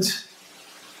started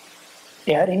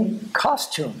adding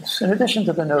costumes in addition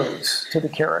to the nose to the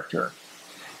character.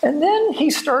 And then he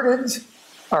started,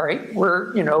 all right,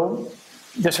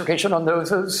 dissertation on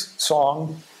noses,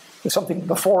 song. There's something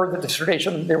before the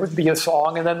dissertation, there would be a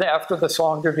song, and then after the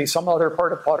song, there'd be some other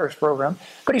part of Potter's program.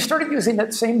 But he started using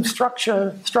that same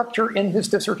structure in his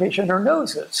dissertation on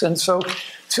noses. And so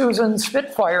Susan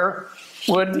Spitfire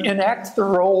would enact the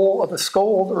role of a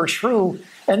scold or shrew,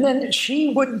 and then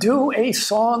she would do a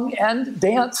song and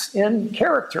dance in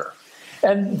character.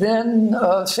 And then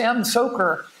Sam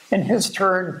Soaker, in his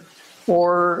turn,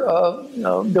 or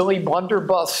Billy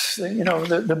Blunderbuss,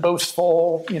 the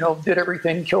boastful, did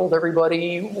everything, killed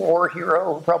everybody, war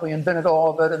hero, who probably invented all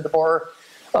of it in the bar.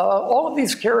 All of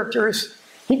these characters,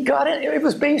 he got it. It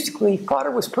was basically, Potter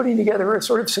was putting together a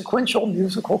sort of sequential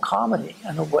musical comedy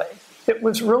in a way. It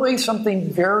was really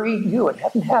something very new. It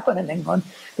hadn't happened in England.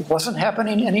 It wasn't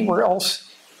happening anywhere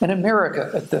else in America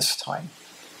at this time.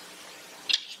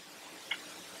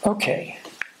 Okay.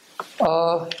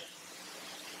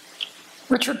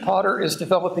 Richard Potter is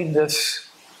developing this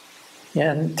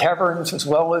in taverns as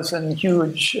well as in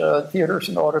huge theaters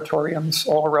and auditoriums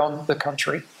all around the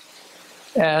country.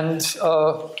 And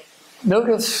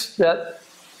notice that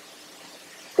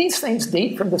these things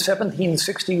date from the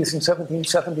 1760s and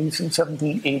 1770s and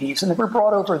 1780s, and they were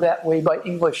brought over that way by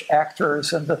English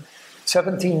actors in the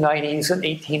 1790s and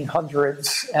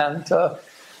 1800s. And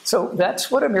so that's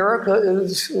what America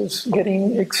is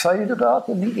getting excited about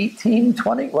in the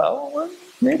 1820s. Well,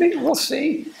 maybe, we'll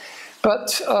see.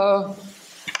 But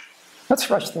let's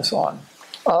rush this on.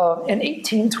 In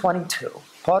 1822,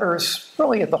 Potter's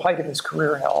really at the height of his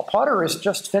career now. Potter is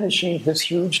just finishing his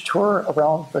huge tour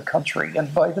around the country,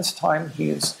 and by this time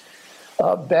he's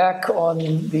back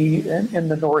in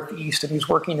the Northeast, and he's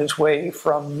working his way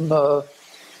from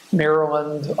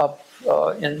Maryland up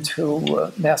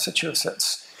into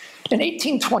Massachusetts. In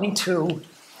 1822,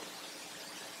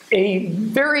 a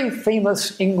very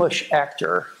famous English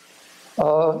actor,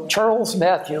 Charles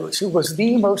Matthews, who was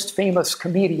the most famous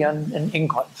comedian in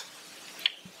England,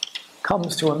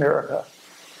 comes to America.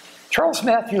 Charles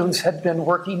Matthews had been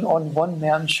working on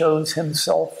one-man shows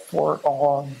himself for a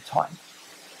long time.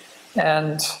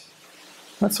 And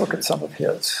let's look at some of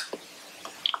his.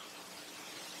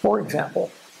 For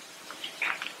example,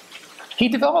 he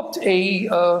developed a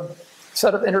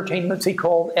set of entertainments he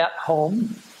called At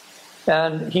Home,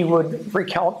 and he would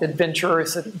recount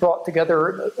adventures that brought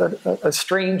together a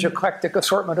strange, eclectic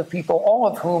assortment of people, all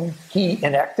of whom he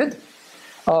enacted.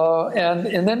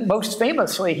 And then most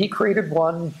famously, he created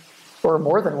one, or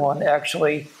more than one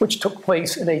actually, which took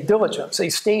place in a diligence, a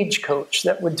stagecoach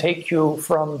that would take you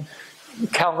from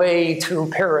Calais to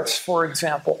Paris, for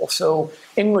example. So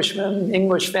English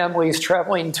families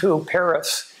traveling to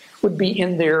Paris would be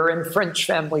in there, and French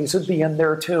families would be in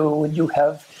there too, and you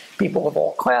have people of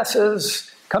all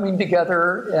classes coming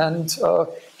together, and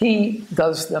he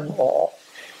does them all.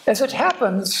 As it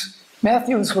happens,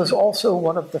 Matthews was also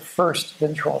one of the first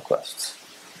ventriloquists.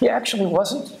 He actually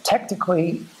wasn't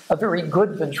technically a very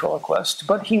good ventriloquist,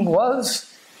 but he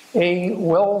was a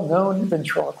well-known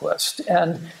ventriloquist.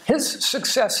 And his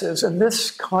successes in this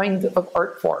kind of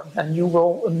art form, and you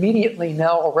will immediately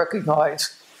now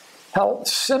recognize how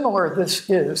similar this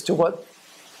is to what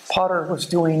Potter was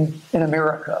doing in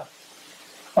America.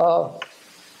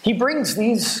 He brings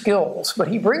these skills, but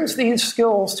he brings these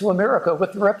skills to America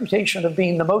with the reputation of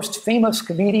being the most famous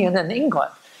comedian in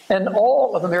England. And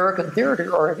all of American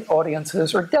theater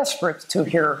audiences are desperate to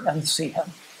hear and see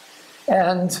him.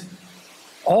 And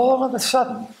all of a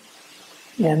sudden,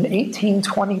 in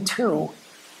 1822,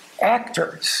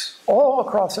 actors all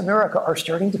across America are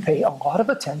starting to pay a lot of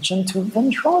attention to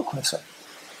ventriloquism.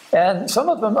 And some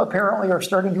of them apparently are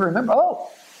starting to remember, oh,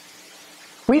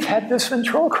 we've had this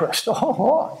ventriloquist all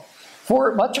along.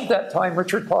 For much of that time,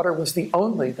 Richard Potter was the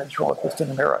only ventriloquist in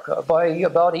America. By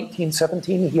about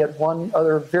 1817, he had one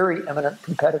other very eminent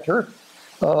competitor,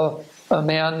 a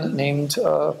man named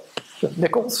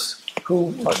Nichols,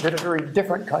 who did a very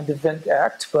different kind of vent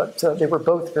act, but they were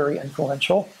both very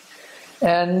influential.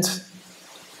 And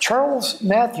Charles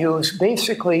Matthews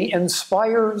basically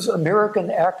inspires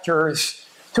American actors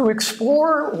to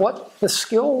explore what the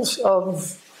skills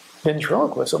of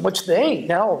ventriloquism, which they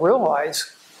now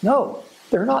realize, no,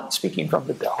 they're not speaking from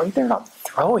the belly, they're not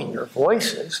throwing their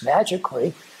voices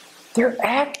magically, they're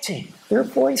acting, they're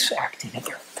voice acting, and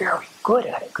they're very good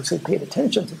at it because they paid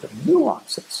attention to the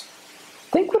nuances.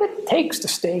 Think what it takes to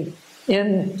stay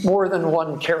in more than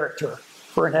one character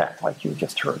for an act like you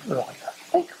just heard earlier.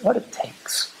 Think what it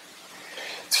takes.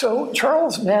 So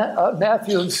Charles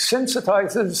Matthews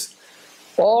sensitizes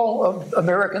all of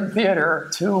American theater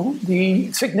to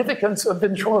the significance of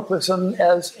ventriloquism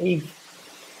as a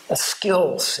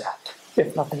skill set,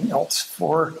 if nothing else,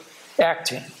 for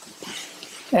acting.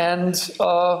 And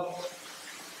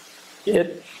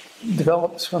it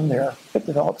develops from there. It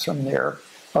develops from there.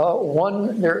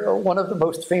 One of the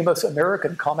most famous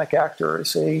American comic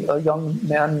actors, a young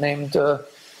man named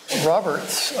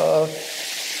Roberts,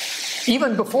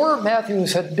 even before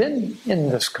Matthews had been in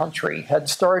this country, had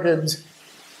started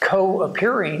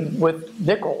co-appearing with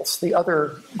Nichols, the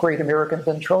other great American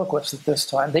ventriloquist at this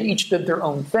time. They each did their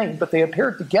own thing, but they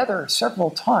appeared together several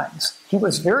times. He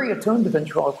was very attuned to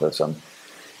ventriloquism.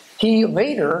 He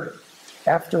later,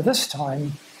 after this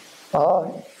time,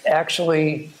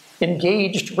 actually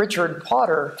engaged Richard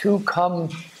Potter to come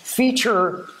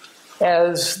feature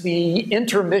as the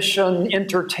intermission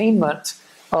entertainment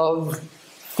of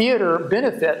theater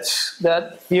benefits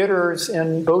that theaters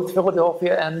in both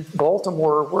Philadelphia and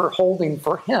Baltimore were holding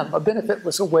for him. A benefit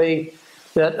was a way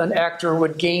that an actor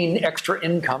would gain extra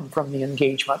income from the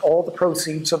engagement. All the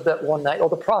proceeds of that one night, all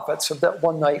the profits of that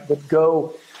one night would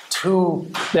go to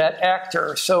that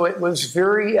actor. So it was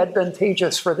very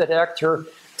advantageous for that actor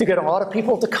to get a lot of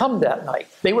people to come that night.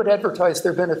 They would advertise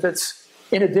their benefits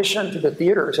in addition to the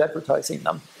theaters advertising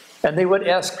them. And they would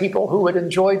ask people who had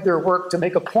enjoyed their work to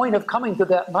make a point of coming to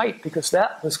that night because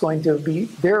that was going to be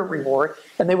their reward.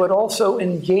 And they would also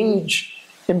engage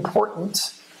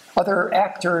important other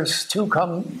actors to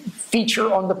come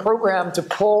feature on the program to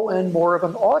pull in more of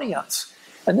an audience.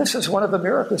 And this is one of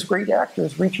America's great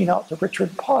actors reaching out to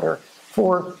Richard Potter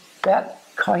for that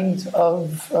kind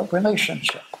of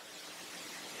relationship.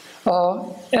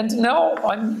 And now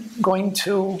I'm going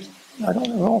to,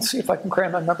 we'll see if I can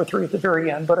cram in number 3 at the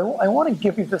very end, but I want to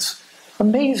give you this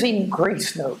amazing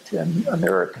grace note in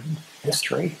American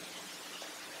history.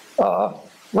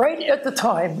 Right at the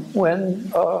time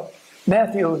when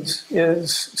Matthews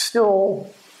is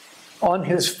still on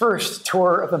his first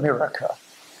tour of America.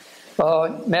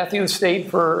 Matthews stayed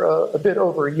for a bit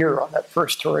over a year on that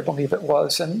first tour, I believe it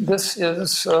was. And this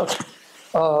is,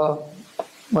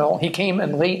 well, he came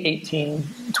in late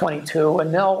 1822,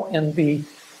 and now in the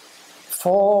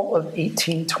fall of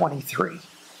 1823.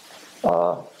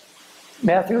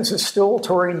 Matthews is still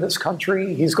touring this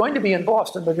country. He's going to be in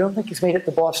Boston, but I don't think he's made it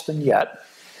to Boston yet.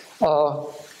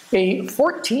 A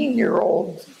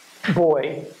 14-year-old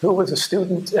boy who was a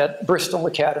student at Bristol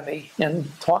Academy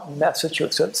in Taunton,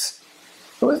 Massachusetts,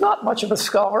 who was not much of a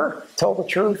scholar, to tell the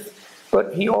truth,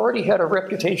 but he already had a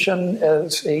reputation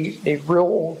as a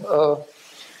real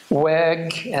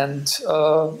wag and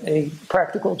a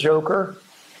practical joker.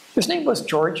 His name was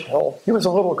George Hill. He was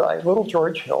a little guy, little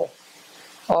George Hill.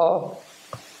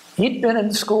 He'd been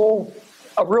in school,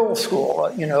 a real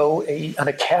school, you know, an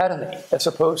academy as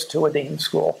opposed to a dame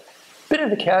school. Been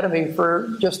in academy for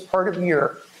just part of a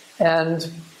year,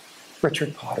 and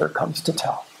Richard Potter comes to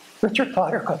town. Richard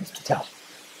Potter comes to town.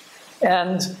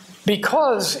 And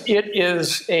because it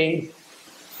is a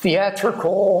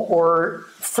theatrical or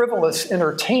frivolous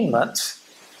entertainment,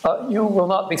 you will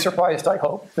not be surprised, I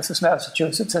hope, this is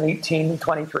Massachusetts in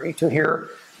 1823, to hear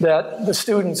that the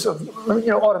students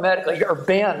automatically are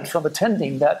banned from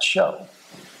attending that show.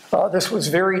 This was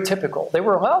very typical. They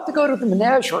were allowed to go to the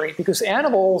menagerie because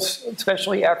animals,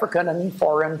 especially African and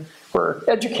foreign, were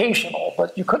educational,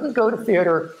 but you couldn't go to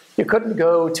theater, you couldn't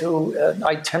go to an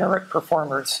itinerant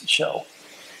performer's show.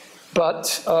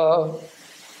 But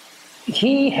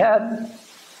he had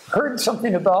heard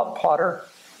something about Potter,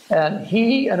 and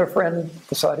he and a friend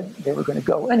decided they were going to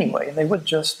go anyway, and they would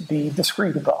just be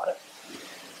discreet about it.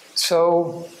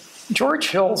 So George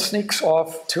Hill sneaks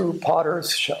off to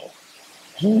Potter's show.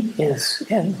 He is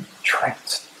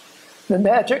entranced. The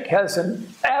magic has him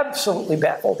absolutely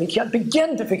baffled. He can't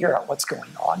begin to figure out what's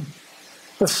going on.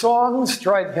 The songs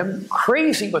drive him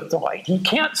crazy with delight. He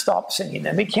can't stop singing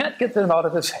them. He can't get them out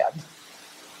of his head.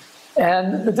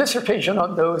 And the dissertation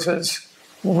on those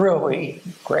really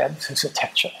grabs his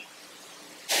attention.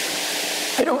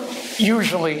 I don't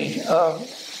usually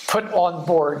put on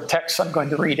board texts I'm going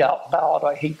to read out loud.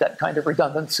 I hate that kind of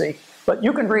redundancy. But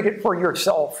you can read it for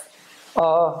yourself.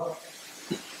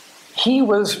 He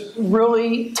was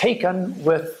really taken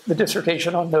with the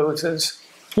dissertation on noses.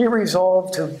 He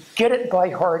resolved to get it by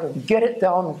heart and get it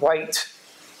down right.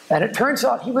 And it turns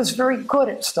out he was very good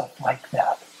at stuff like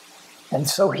that. And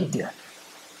so he did.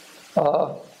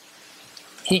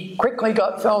 He quickly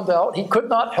got found out. He could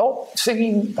not help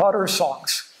singing Potter's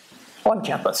songs on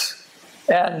campus.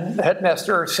 And the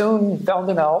headmaster soon found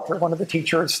him out, or one of the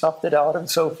teachers snuffed it out and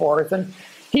so forth. And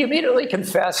he immediately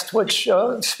confessed, which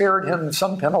spared him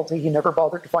some penalty. He never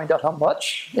bothered to find out how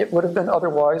much it would have been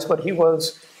otherwise, but he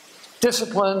was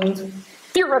disciplined,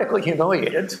 theoretically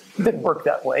humiliated. It didn't work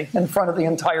that way, in front of the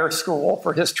entire school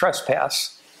for his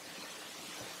trespass.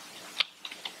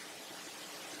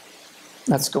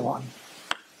 Let's go on.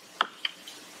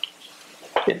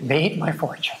 It made my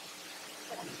fortune.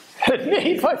 It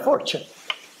made my fortune.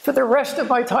 For the rest of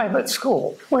my time at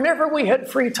school, whenever we had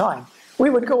free time, we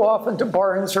would go off into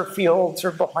barns or fields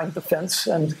or behind the fence,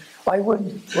 and I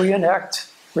would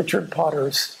reenact Richard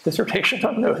Potter's dissertation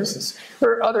on noses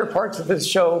or other parts of his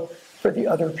show for the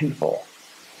other people.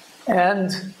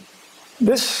 And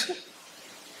this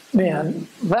man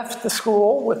left the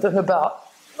school within about,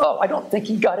 I don't think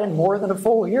he got in more than a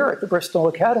full year at the Bristol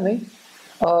Academy.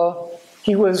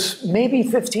 He was maybe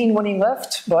 15 when he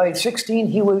left. By 16,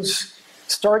 he was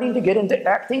starting to get into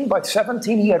acting. By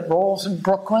 17, he had roles in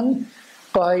Brooklyn.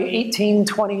 By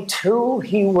 1822,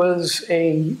 he was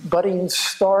a budding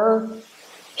star.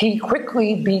 He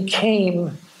quickly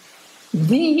became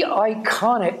the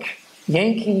iconic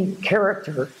Yankee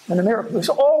character in America. He was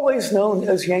always known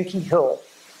as Yankee Hill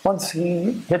once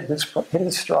he hit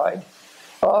his stride.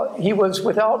 He was,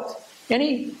 without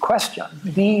any question,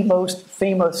 the most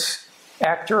famous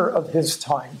actor of his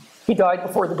time. He died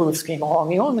before the Booths came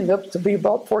along. He only lived to be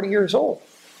about 40 years old.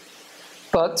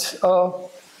 But, all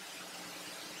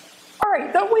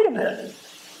right, now wait a minute.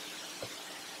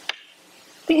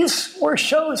 These were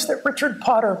shows that Richard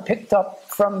Potter picked up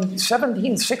from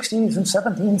 1760s and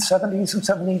 1770s and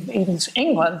 1780s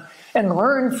England and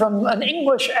learned from an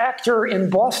English actor in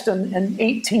Boston in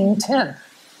 1810.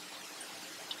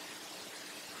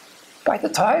 By the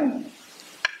time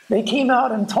they came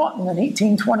out in Taunton in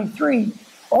 1823,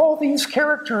 all these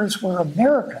characters were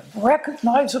American,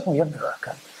 recognizably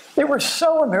American. They were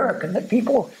so American that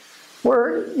people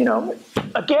were,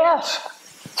 aghast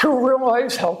to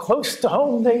realize how close to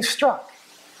home they struck.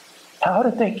 How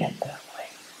did they get that way?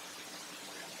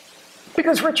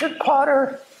 Because Richard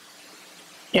Potter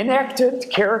enacted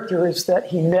characters that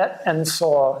he met and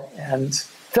saw and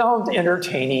found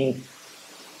entertaining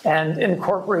and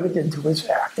incorporated into his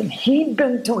act. And he'd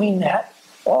been doing that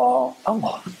all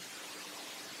along.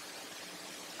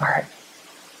 All right,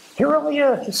 he really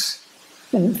is,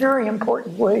 in very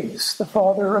important ways, the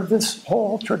father of this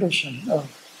whole tradition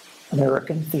of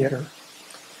American theater.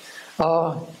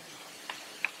 A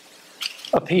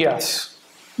P.S.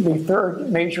 The third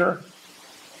major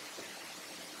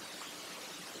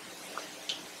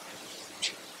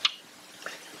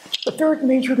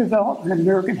development in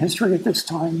American history at this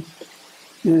time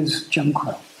is Jim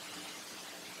Crow.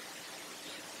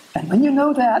 And when you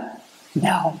know that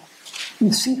now,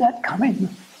 you see that coming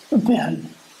then.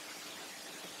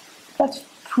 That's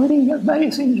pretty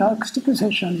amazing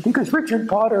juxtaposition, because Richard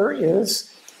Potter is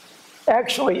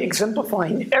actually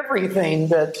exemplifying everything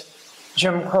that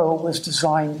Jim Crow was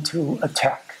designed to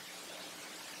attack.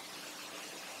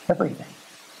 Everything.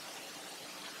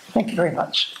 Thank you very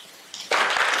much.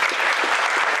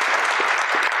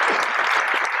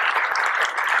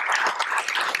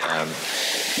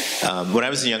 When I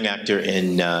was a young actor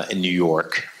in New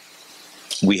York,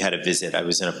 we had a visit. I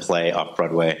was in a play off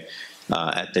Broadway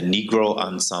at the Negro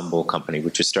Ensemble Company,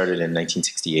 which was started in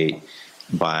 1968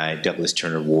 by Douglas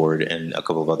Turner Ward and a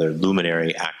couple of other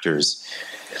luminary actors.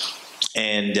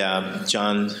 And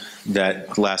John,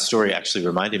 that last story actually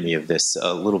reminded me of this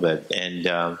a little bit.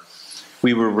 And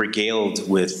we were regaled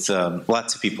with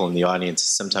lots of people in the audience.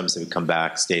 Sometimes they would come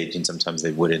backstage and sometimes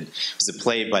they wouldn't. It was a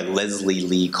play by Leslie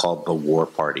Lee called The War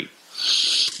Party.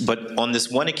 But on this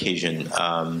one occasion,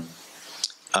 one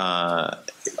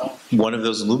of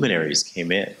those luminaries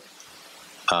came in.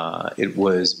 It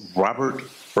was Robert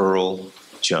Earl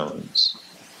Jones.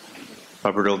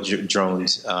 Robert Earl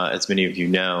Jones, as many of you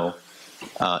know,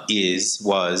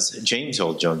 was James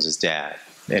Earl Jones's dad.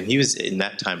 And he was, in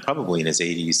that time, probably in his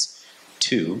 80s,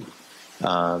 too.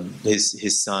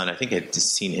 His son, I think I'd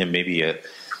seen him maybe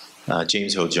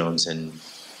James Earl Jones in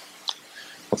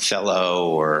Othello,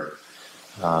 or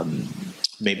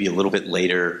maybe a little bit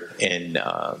later in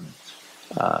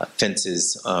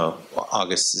Fence's,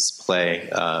 August's play,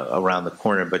 Around the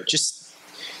Corner. But just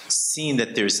seeing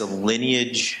that there's a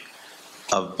lineage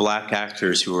of black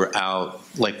actors who were out,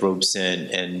 like Robeson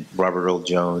and Robert Earl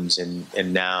Jones,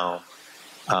 and now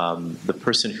the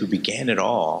person who began it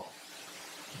all,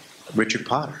 Richard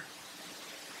Potter.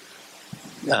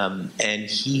 And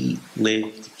he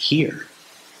lived here.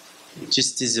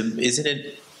 Just isn't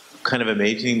it kind of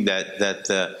amazing that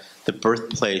the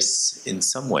birthplace, in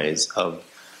some ways, of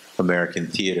American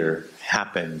theater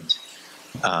happened,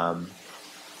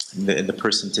 the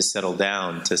person to settle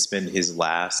down, to spend his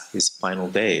final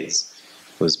days,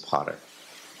 was Potter.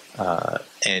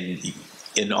 And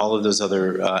in all of those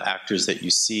other actors that you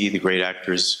see, the great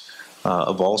actors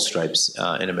of all stripes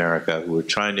in America, who were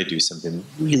trying to do something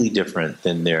really different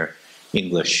than their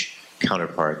English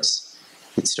counterparts,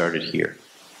 it started here.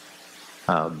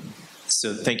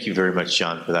 So thank you very much,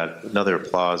 John, for that. Another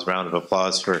round of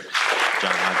applause for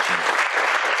John Hodgson.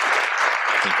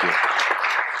 Thank you.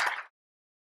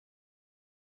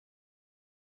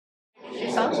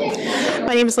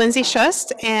 My name is Lindsay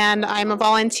Schust, and I'm a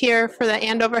volunteer for the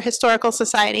Andover Historical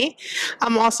Society.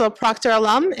 I'm also a Proctor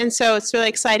alum, and so it's really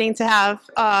exciting to have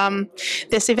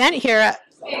this event here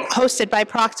hosted by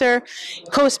Proctor,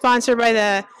 co-sponsored by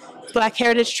the Black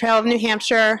Heritage Trail of New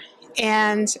Hampshire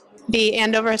and the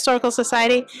Andover Historical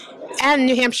Society and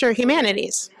New Hampshire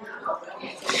Humanities.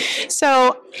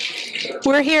 So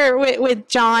we're here with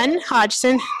John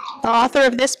Hodgson, the author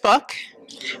of this book,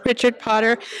 Richard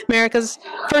Potter, America's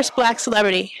first black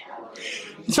celebrity.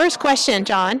 First question,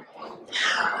 John.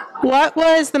 What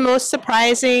was the most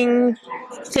surprising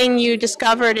thing you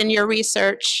discovered in your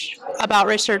research about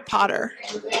Richard Potter?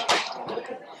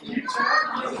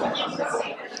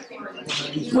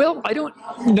 Well, I don't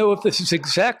know if this is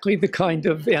exactly the kind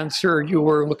of answer you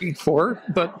were looking for,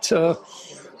 but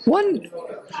one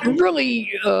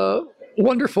really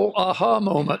wonderful aha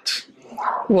moment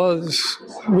was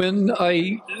when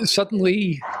I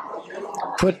suddenly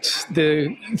put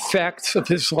the facts of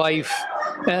his life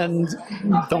and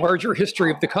the larger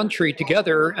history of the country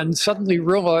together and suddenly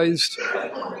realized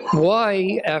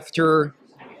why, after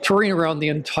touring around the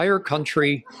entire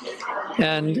country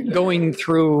and going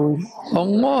through a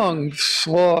long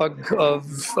slog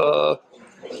of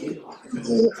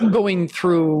going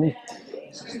through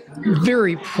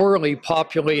very poorly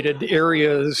populated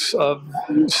areas of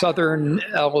southern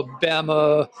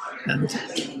Alabama and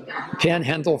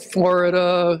Panhandle,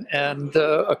 Florida, and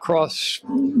across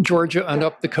Georgia and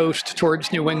up the coast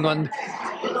towards New England,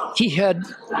 he had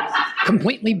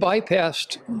completely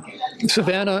bypassed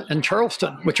Savannah and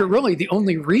Charleston, which are really the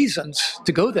only reasons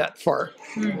to go that far.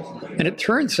 And it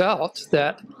turns out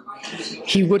that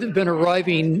he would have been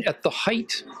arriving at the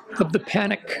height of the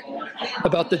panic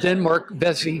about the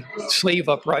Denmark-Vesey slave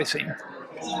uprising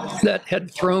that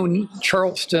had thrown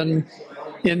Charleston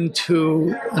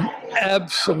into an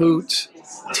absolute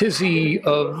tizzy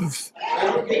of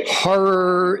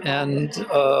horror and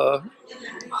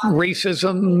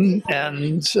racism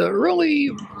and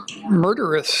really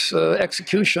murderous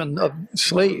execution of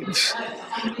slaves.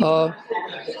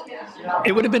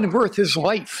 It would have been worth his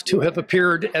life to have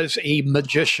appeared as a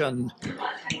magician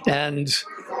and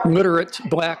literate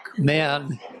black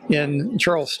man in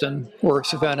Charleston or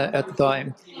Savannah at the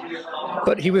time.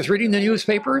 But he was reading the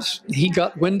newspapers. He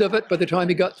got wind of it by the time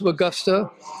he got to Augusta,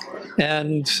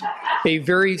 and a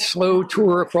very slow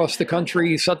tour across the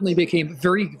country suddenly became a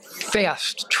very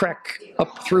fast trek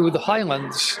up through the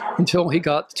highlands until he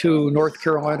got to North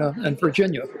Carolina and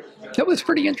Virginia. That was a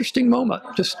pretty interesting moment.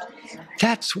 Just,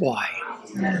 that's why.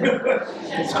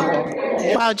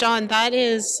 Wow, John, that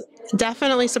is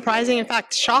definitely surprising, in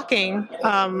fact, shocking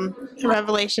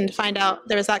revelation to find out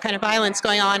there was that kind of violence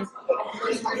going on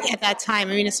at that time.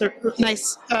 I mean, it's a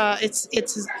nice,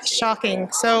 it's shocking.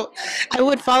 So I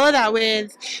would follow that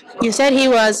with, you said he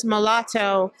was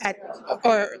mulatto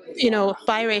or,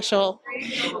 biracial.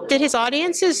 Did his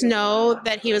audiences know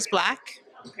that he was black?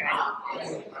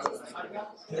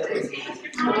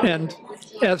 And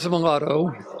as a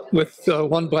mulatto, with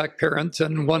one black parent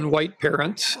and one white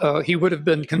parent, he would have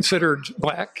been considered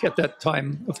black at that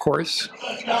time, of course.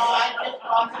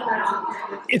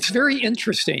 It's very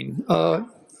interesting.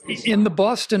 In the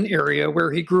Boston area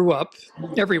where he grew up,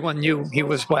 everyone knew he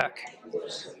was black.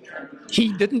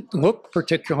 He didn't look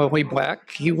particularly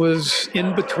black. He was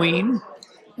in between.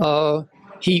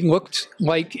 He looked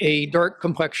like a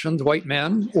dark-complexioned white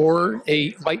man or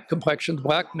a light-complexioned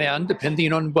black man,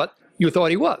 depending on what you thought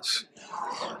he was.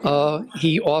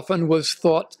 He often was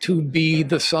thought to be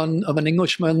the son of an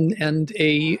Englishman and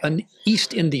an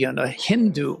East Indian, a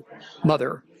Hindu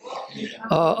mother.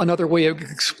 Another way of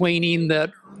explaining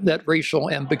that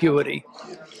racial ambiguity.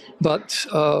 But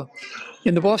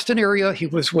in the Boston area, he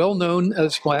was well known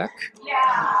as black.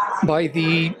 By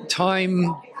the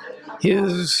time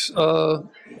his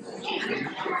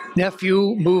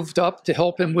nephew moved up to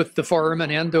help him with the farm in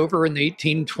Andover in the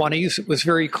 1820s, it was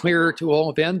very clear to all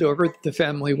of Andover that the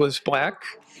family was black.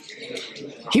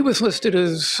 He was listed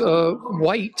as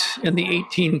white in the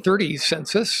 1830s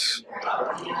census,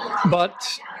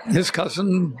 but his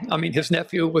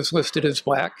nephew was listed as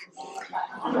black.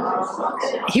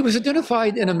 He was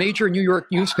identified in a major New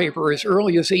York newspaper as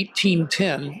early as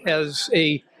 1810 as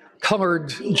a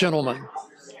colored gentleman.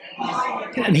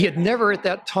 And he had never at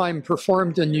that time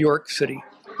performed in New York City.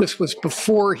 This was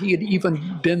before he had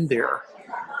even been there.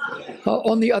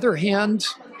 On the other hand,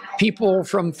 people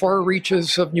from far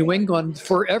reaches of New England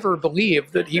forever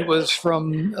believed that he was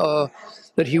from the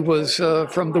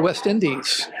West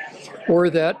Indies,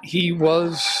 or that he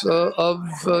was of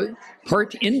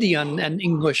part Indian and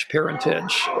English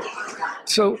parentage.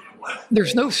 So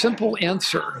there's no simple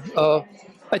answer.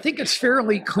 I think it's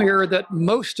fairly clear that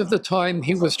most of the time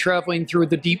he was traveling through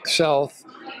the Deep South,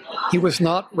 he was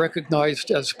not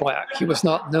recognized as black. He was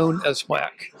not known as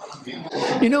black.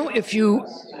 If you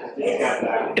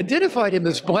identified him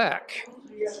as black,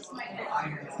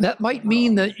 that might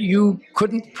mean that you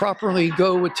couldn't properly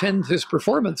go attend his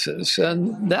performances,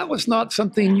 and that was not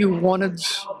something you wanted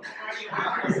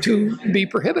to be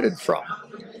prohibited from.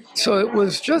 So it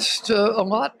was just a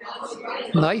lot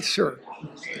nicer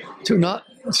to not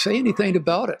say anything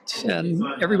about it, and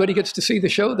everybody gets to see the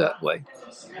show that way.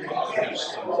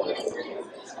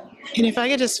 And if I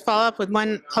could just follow up with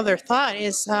one other thought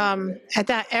is at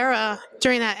that era,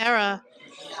 during that era,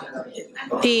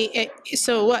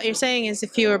 so what you're saying is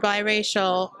if you were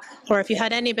biracial or if you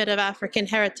had any bit of African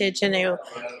heritage in you,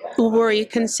 were you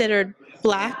considered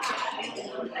black?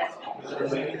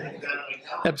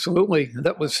 Absolutely.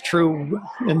 That was true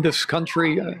in this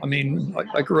country. I mean,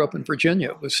 I grew up in Virginia.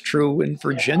 It was true in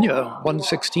Virginia.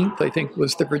 1/16th, I think,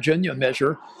 was the Virginia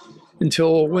measure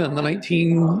until when? The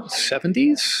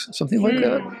 1970s? Something like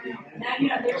that?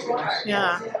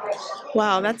 Yeah.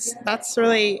 Wow, that's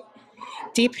really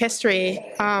deep history.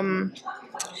 I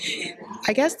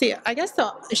guess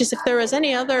just if there was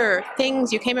any other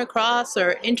things you came across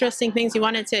or interesting things you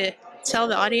wanted to tell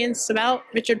the audience about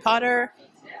Richard Potter.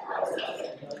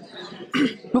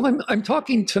 Well, I'm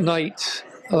talking tonight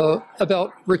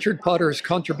about Richard Potter's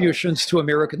contributions to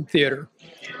American theater.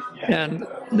 And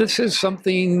this is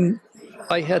something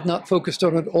I had not focused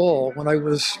on at all when I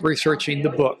was researching the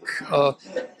book.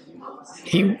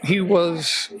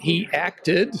 He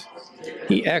acted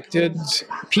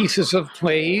pieces of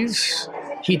plays,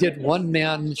 he did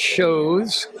one-man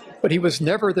shows, but he was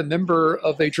never the member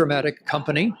of a dramatic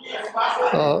company.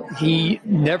 He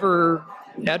never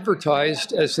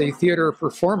advertised as a theater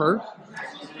performer.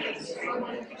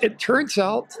 It turns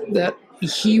out that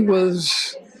he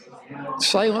was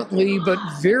silently but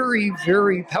very,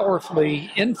 very powerfully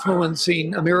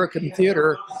influencing American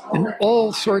theater in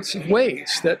all sorts of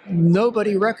ways that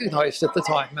nobody recognized at the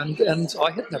time, and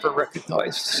I had never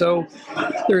recognized. So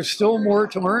there's still more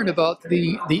to learn about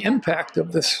the impact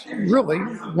of this really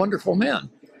wonderful man.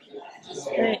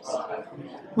 Great.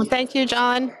 Well, thank you,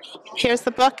 John. Here's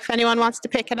the book if anyone wants to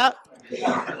pick it up.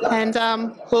 And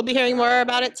we'll be hearing more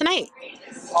about it tonight.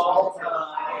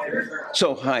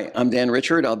 So, hi, I'm Dan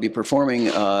Richard. I'll be performing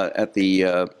at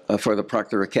the for the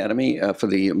Proctor Academy for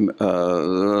the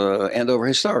Andover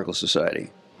Historical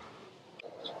Society.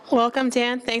 Welcome,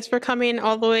 Dan. Thanks for coming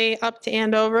all the way up to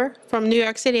Andover from New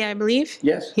York City, I believe.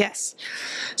 Yes. Yes.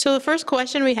 So the first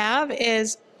question we have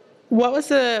is, what was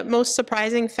the most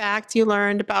surprising fact you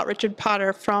learned about Richard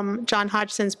Potter from John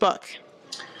Hodgson's book?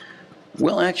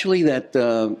 Well, actually, that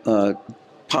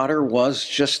Potter was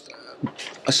just,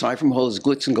 aside from all his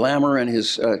glitz and glamour and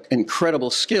his incredible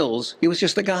skills, he was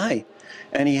just a guy.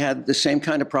 And he had the same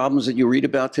kind of problems that you read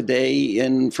about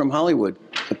today from Hollywood.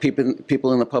 The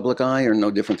people in the public eye are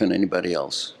no different than anybody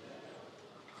else.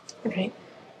 Right.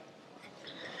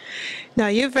 Now,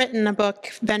 you've written a book,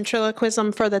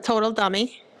 Ventriloquism for the Total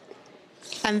Dummy,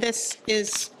 and this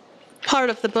is part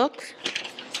of the book.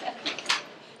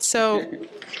 So,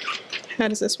 how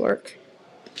does this work?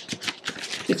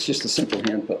 It's just a simple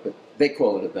hand puppet. They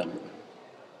call it a dummy.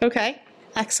 Okay,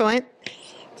 excellent.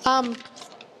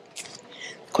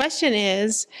 Question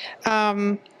is,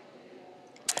 so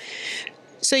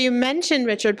you mentioned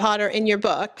Richard Potter in your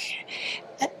book.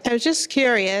 I was just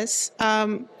curious,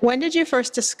 when did you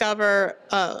first discover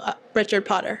Richard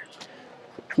Potter?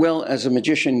 Well, as a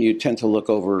magician, you tend to look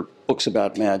over books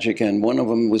about magic, and one of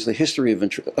them was The History of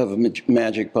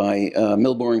Magic by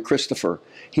Milbourne Christopher.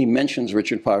 He mentions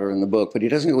Richard Potter in the book, but he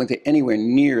doesn't go into anywhere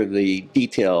near the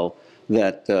detail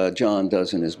that John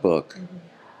does in his book.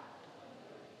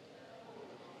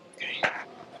 Okay.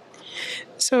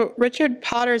 So Richard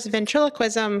Potter's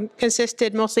ventriloquism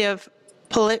consisted mostly of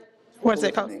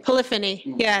polyphony,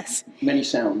 yes. Many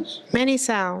sounds. Many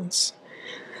sounds.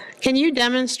 Can you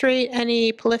demonstrate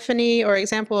any polyphony or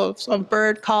example of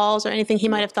bird calls or anything he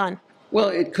might have done? Well,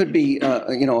 it could be,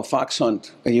 a fox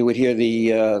hunt. You would hear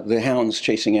the hounds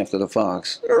chasing after the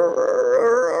fox.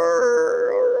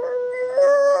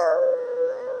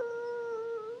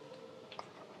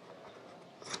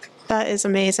 That is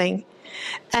amazing.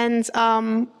 And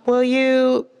will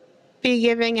you be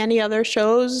giving any other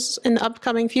shows in the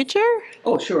upcoming future?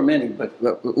 Oh, sure, many, but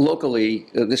locally,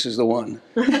 this is the one.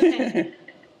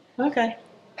 Okay.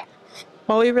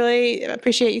 Well, we really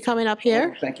appreciate you coming up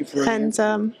here. Oh, thank you for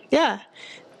And yeah,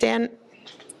 Dan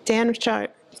Richard.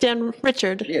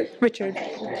 Yes. Richard.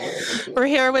 We're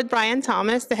here with Brian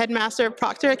Thomas, the headmaster of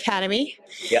Proctor Academy.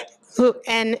 Yeah.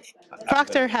 And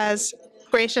Proctor has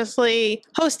graciously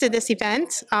hosted this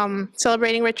event,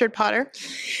 celebrating Richard Potter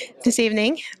this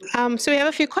evening. So we have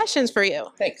a few questions for you.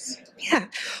 Thanks. Yeah.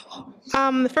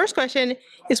 The first question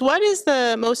is, what is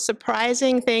the most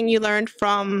surprising thing you learned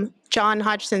from John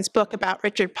Hodgson's book about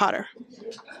Richard Potter?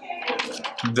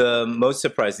 The most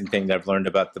surprising thing that I've learned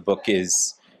about the book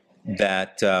is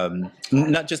that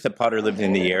not just that Potter lived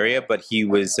in the area, but he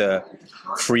was a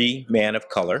free man of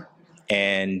color,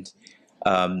 and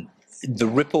the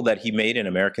ripple that he made in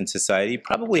American society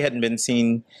probably hadn't been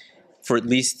seen for at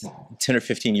least 10 or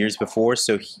 15 years before.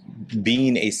 So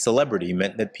being a celebrity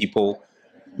meant that people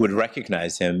would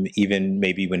recognize him, even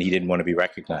maybe when he didn't want to be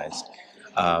recognized.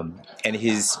 And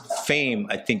his fame,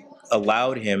 I think,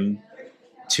 allowed him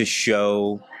to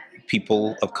show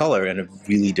people of color in a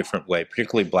really different way,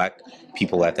 particularly black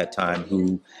people at that time,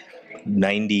 who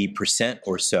 90%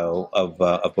 or so of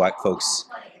black folks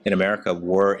in America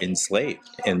were enslaved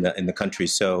in the country.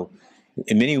 So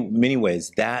in many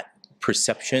ways, that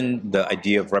perception, the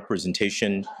idea of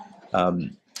representation,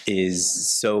 is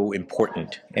so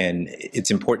important. And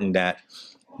it's important that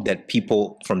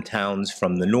people from towns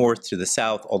from the north to the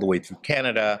south, all the way through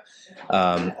Canada,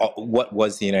 what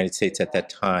was the United States at that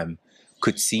time,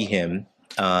 could see him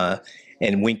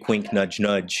and wink, wink, nudge,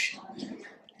 nudge,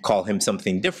 call him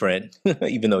something different,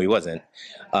 even though he wasn't.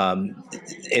 And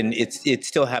it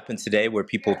still happens today where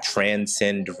people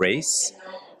transcend race,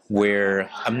 where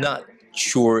I'm not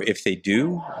sure if they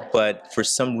do, but for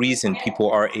some reason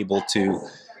people are able to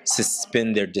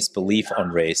suspend their disbelief on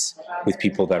race with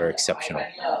people that are exceptional.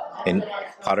 And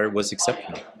Potter was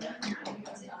exceptional.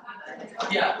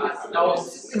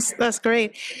 That's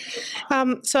great.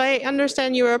 So I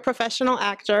understand you were a professional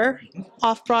actor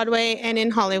off-Broadway and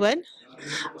in Hollywood.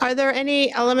 Are there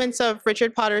any elements of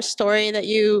Richard Potter's story that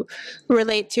you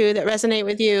relate to, that resonate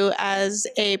with you as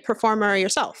a performer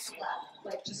yourself?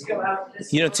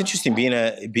 You know, it's interesting being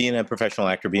a professional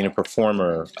actor, being a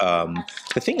performer.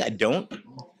 The thing I don't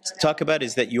talk about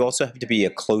is that you also have to be a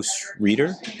close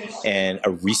reader and a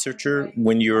researcher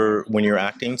when you're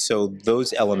acting. So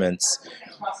those elements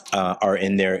are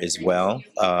in there as well.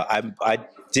 I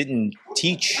didn't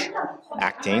teach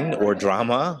acting or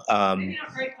drama,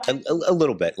 a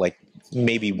little bit, like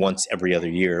maybe once every other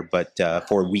year, but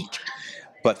for a week.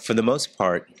 But for the most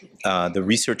part, the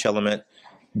research element,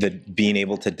 the being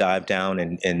able to dive down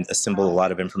and assemble a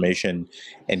lot of information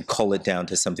and cull it down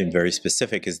to something very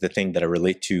specific is the thing that I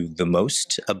relate to the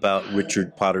most about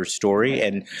Richard Potter's story.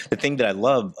 And the thing that I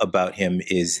love about him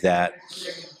is that,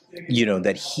 you know,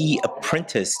 that he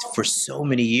apprenticed for so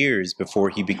many years before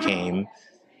he became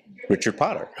Richard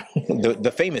Potter,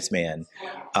 the famous man.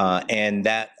 And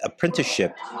that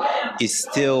apprenticeship is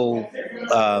still,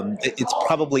 it's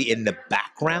probably in the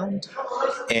background,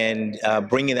 and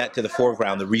bringing that to the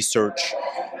foreground, the research,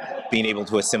 being able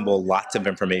to assemble lots of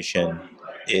information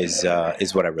is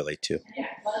what I relate to.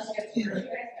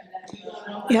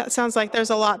 Yeah, it sounds like there's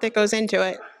a lot that goes into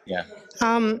it. Yeah.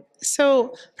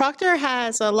 So Proctor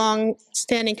has a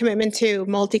long-standing commitment to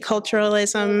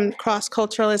multiculturalism,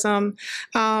 cross-culturalism.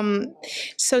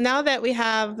 So now that we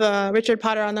have Richard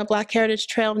Potter on the Black Heritage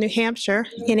Trail of New Hampshire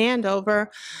in Andover,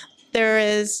 there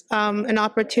is an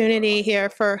opportunity here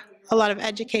for a lot of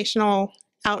educational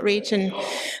outreach and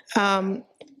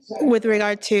with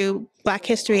regard to Black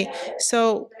history.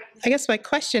 So I guess my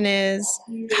question is,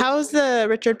 how is the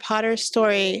Richard Potter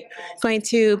story going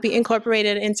to be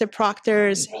incorporated into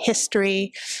Proctor's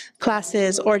history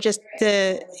classes, or just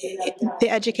the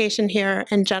education here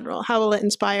in general? How will it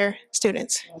inspire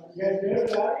students?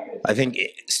 I think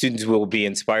students will be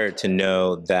inspired to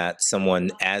know that someone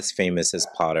as famous as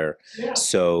Potter,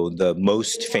 so the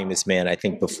most famous man I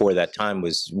think before that time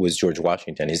was George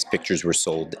Washington. His pictures were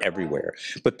sold everywhere.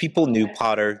 But people knew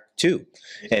Potter too,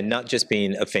 and not just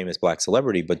being a famous Black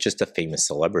celebrity, but just a famous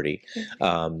celebrity.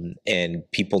 And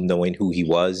people knowing who he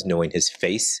was, knowing his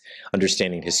face,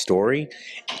 understanding his story,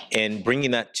 and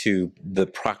bringing that to the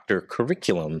Proctor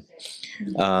curriculum.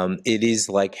 It is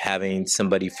like having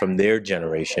somebody from their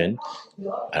generation,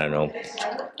 I don't know,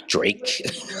 Drake,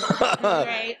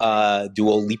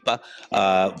 Dua Lipa,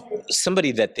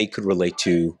 somebody that they could relate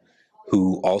to,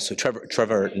 who also,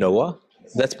 Trevor Noah,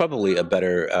 that's probably a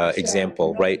better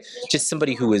example, right? Just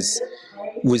somebody who was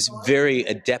very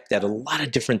adept at a lot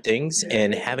of different things,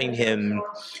 and having him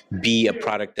be a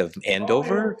product of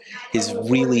Andover is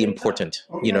really important,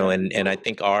 you know, and I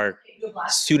think our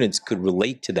students could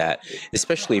relate to that,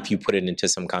 especially if you put it into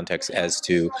some context as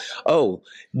to, oh,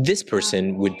 this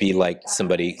person would be like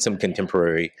somebody, some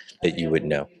contemporary that you would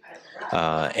know.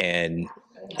 And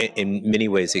in many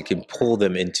ways, it can pull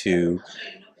them into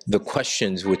the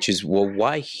questions, which is, well,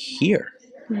 why here?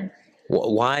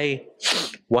 Why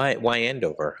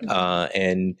Andover?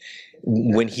 And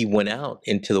when he went out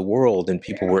into the world and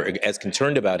people were as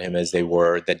concerned about him as they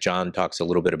were, that John talks a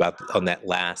little bit about on that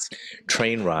last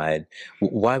train ride,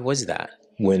 why was that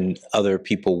when other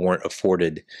people weren't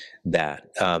afforded that?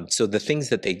 So the things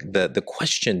that the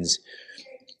questions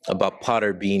about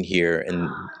Potter being here and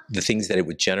the things that it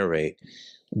would generate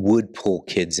would pull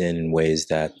kids in ways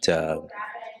that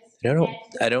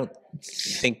I don't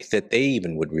think that they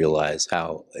even would realize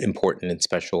how important and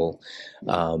special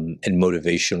and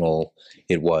motivational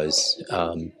it was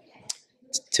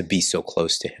to be so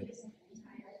close to him.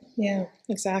 Yeah,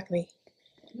 exactly.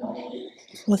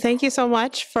 Well, thank you so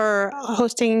much for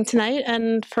hosting tonight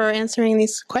and for answering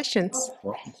these questions.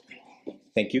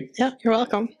 Thank you. Yeah, you're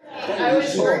welcome.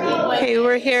 Okay,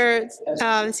 we're here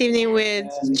this evening with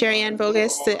JerriAnne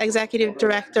Boggis, the Executive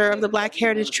Director of the Black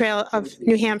Heritage Trail of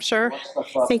New Hampshire.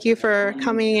 Thank you for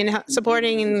coming and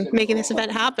supporting and making this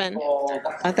event happen.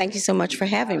 Thank you so much for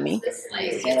having me.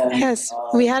 Yes,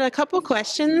 we had a couple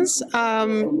questions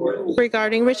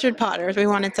regarding Richard Potter we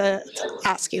wanted to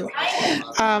ask you.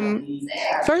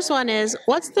 First one is,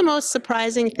 what's the most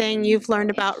surprising thing you've learned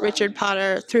about Richard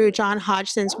Potter through John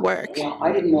Hodgson's work?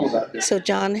 So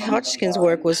John Hodgson's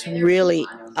work was really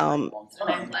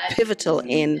pivotal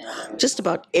in just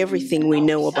about everything we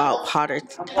know about Potter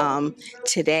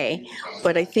today.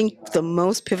 But I think the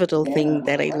most pivotal thing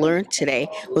that I learned today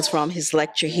was from his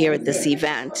lecture here at this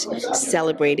event,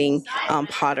 celebrating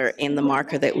Potter and the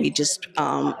marker that we just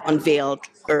unveiled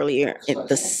earlier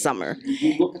this summer.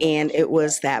 And it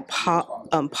was that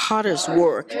Potter's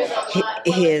work,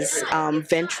 his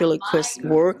ventriloquist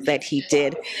work that he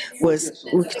did, was,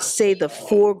 we could say, the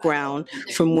foreground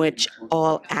from which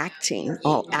all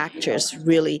actors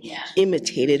really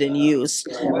imitated and used.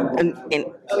 And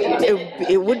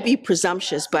it would be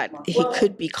presumptuous, but he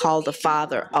could be called the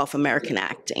father of American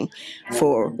acting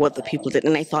for what the people did.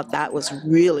 And I thought that was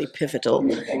really pivotal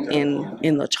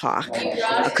in the talk,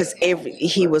 because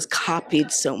he was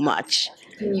copied so much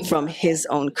from his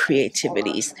own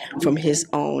creativities, from his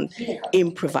own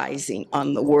improvising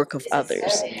on the work of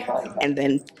others, and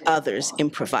then others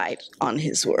improvise on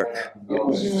his work.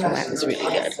 So that was really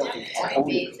good.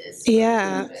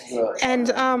 Yeah, and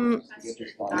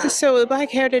so the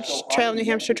Black Heritage Trail of New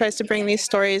Hampshire tries to bring these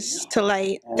stories to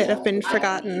light that have been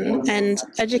forgotten, and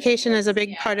education is a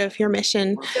big part of your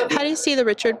mission. How do you see the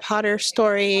Richard Potter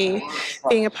story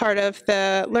being a part of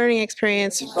the learning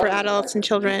experience for adults and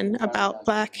children about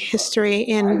Black history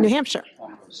in New Hampshire?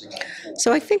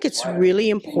 So I think it's really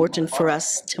important for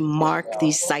us to mark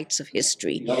these sites of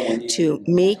history, to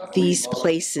make these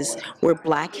places where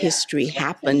Black history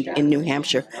happened in New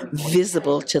Hampshire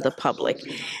visible to the public.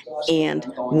 And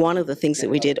one of the things that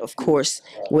we did, of course,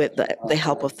 with the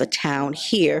help of the town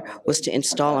here, was to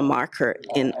install a marker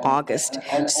in August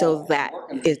so that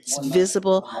it's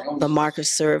visible. The marker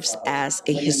serves as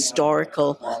a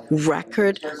historical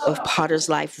record of Potter's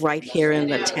life right here in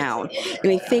the town.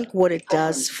 And I think what it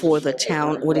does for the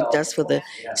town, what it does for the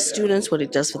students, what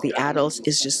it does for the adults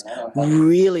is just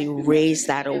really raise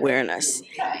that awareness.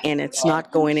 And it's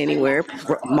not going anywhere.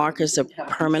 Markers are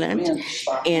permanent.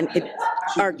 And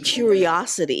our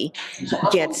curiosity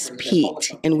gets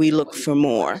piqued and we look for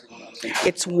more.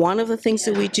 It's one of the things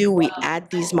that we do. We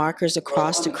add these markers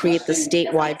across to create the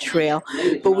statewide trail,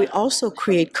 but we also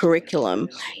create curriculum,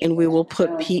 and we will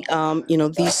put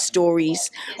these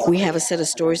stories. We have a set of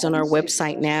stories on our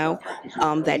website now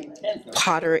that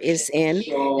Potter is in.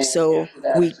 So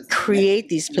we create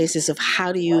these places of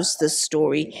how to use this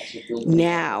story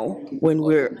now when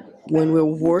we're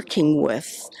working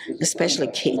with, especially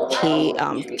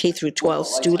K through 12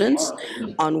 students,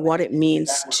 on what it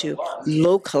means to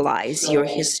localize your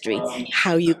history,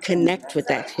 how you connect with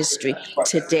that history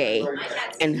today,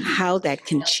 and how that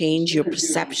can change your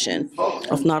perception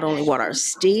of not only what our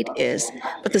state is,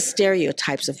 but the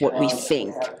stereotypes of what we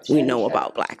think we know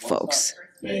about Black folks.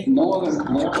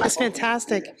 That's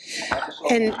fantastic.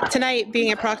 And tonight,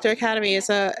 being at Proctor Academy is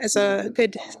a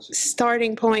good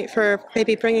starting point for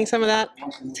maybe bringing some of that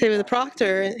to the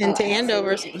Proctor and to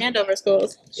Andover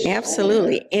schools.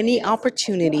 Absolutely. Any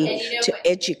opportunity to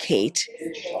educate,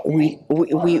 we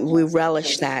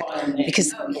relish that,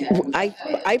 because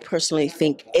I personally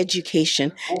think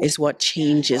education is what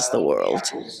changes the world.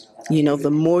 You know, the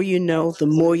more you know, the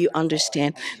more you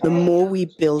understand, the more we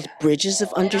build bridges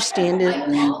of understanding,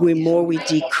 the more we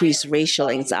decrease racial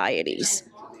anxieties.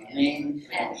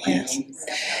 Yes.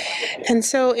 And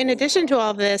so in addition to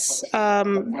all this,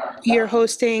 you're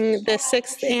hosting the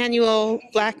 6th annual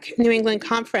Black New England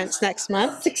Conference next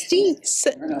month. 16th.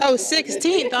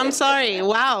 16th. I'm sorry.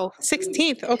 Wow.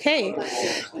 16th. Okay.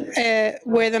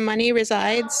 Where the money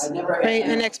resides, right?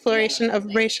 An exploration of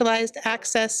racialized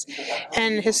access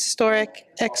and historic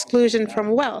exclusion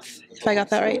from wealth, if I got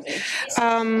that right.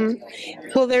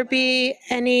 Will there be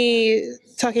any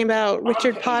talking about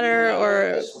Richard Potter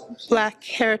or Black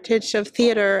heritage of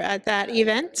theater at that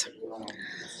event?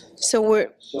 So we're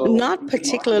not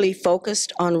particularly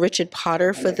focused on Richard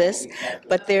Potter for this,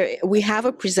 but we have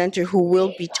a presenter who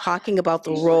will be talking about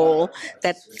the role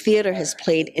that theater has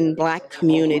played in Black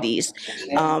communities,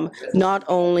 not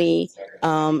only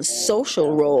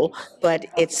social role, but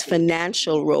its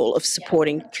financial role of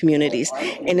supporting communities.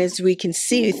 And as we can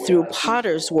see through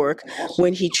Potter's work,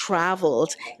 when he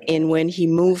traveled and when he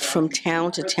moved from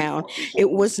town to town,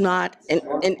 it was not,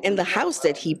 in the house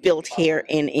that he built here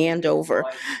in Andover,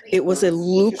 it was a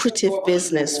lucrative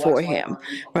business for him,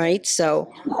 right?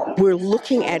 So we're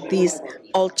looking at these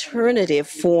alternative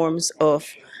forms of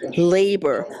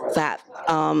labor that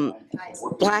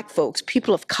Black folks,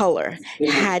 people of color,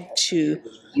 had to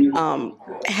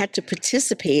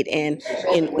participate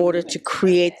in order to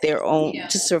create their own,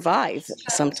 to survive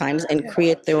sometimes and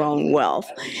create their own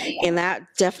wealth. And that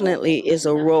definitely is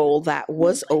a role that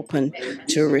was open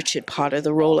to Richard Potter,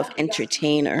 the role of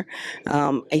entertainer.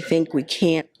 I think we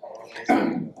can't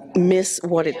miss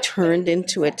what it turned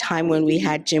into, a time when we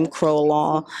had Jim Crow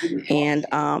law and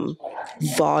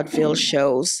vaudeville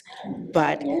shows,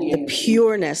 but the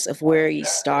pureness of where he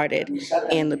started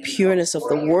and the pureness of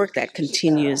the work that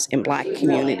continues in Black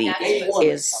community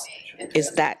is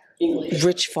that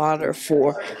rich fodder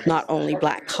for not only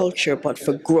Black culture, but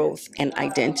for growth and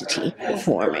identity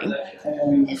forming.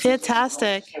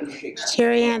 Fantastic.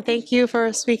 JerriAnne, thank you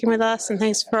for speaking with us, and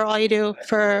thanks for all you do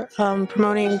for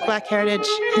promoting Black heritage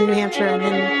in New Hampshire and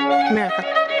in America.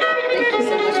 Thank you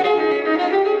so much.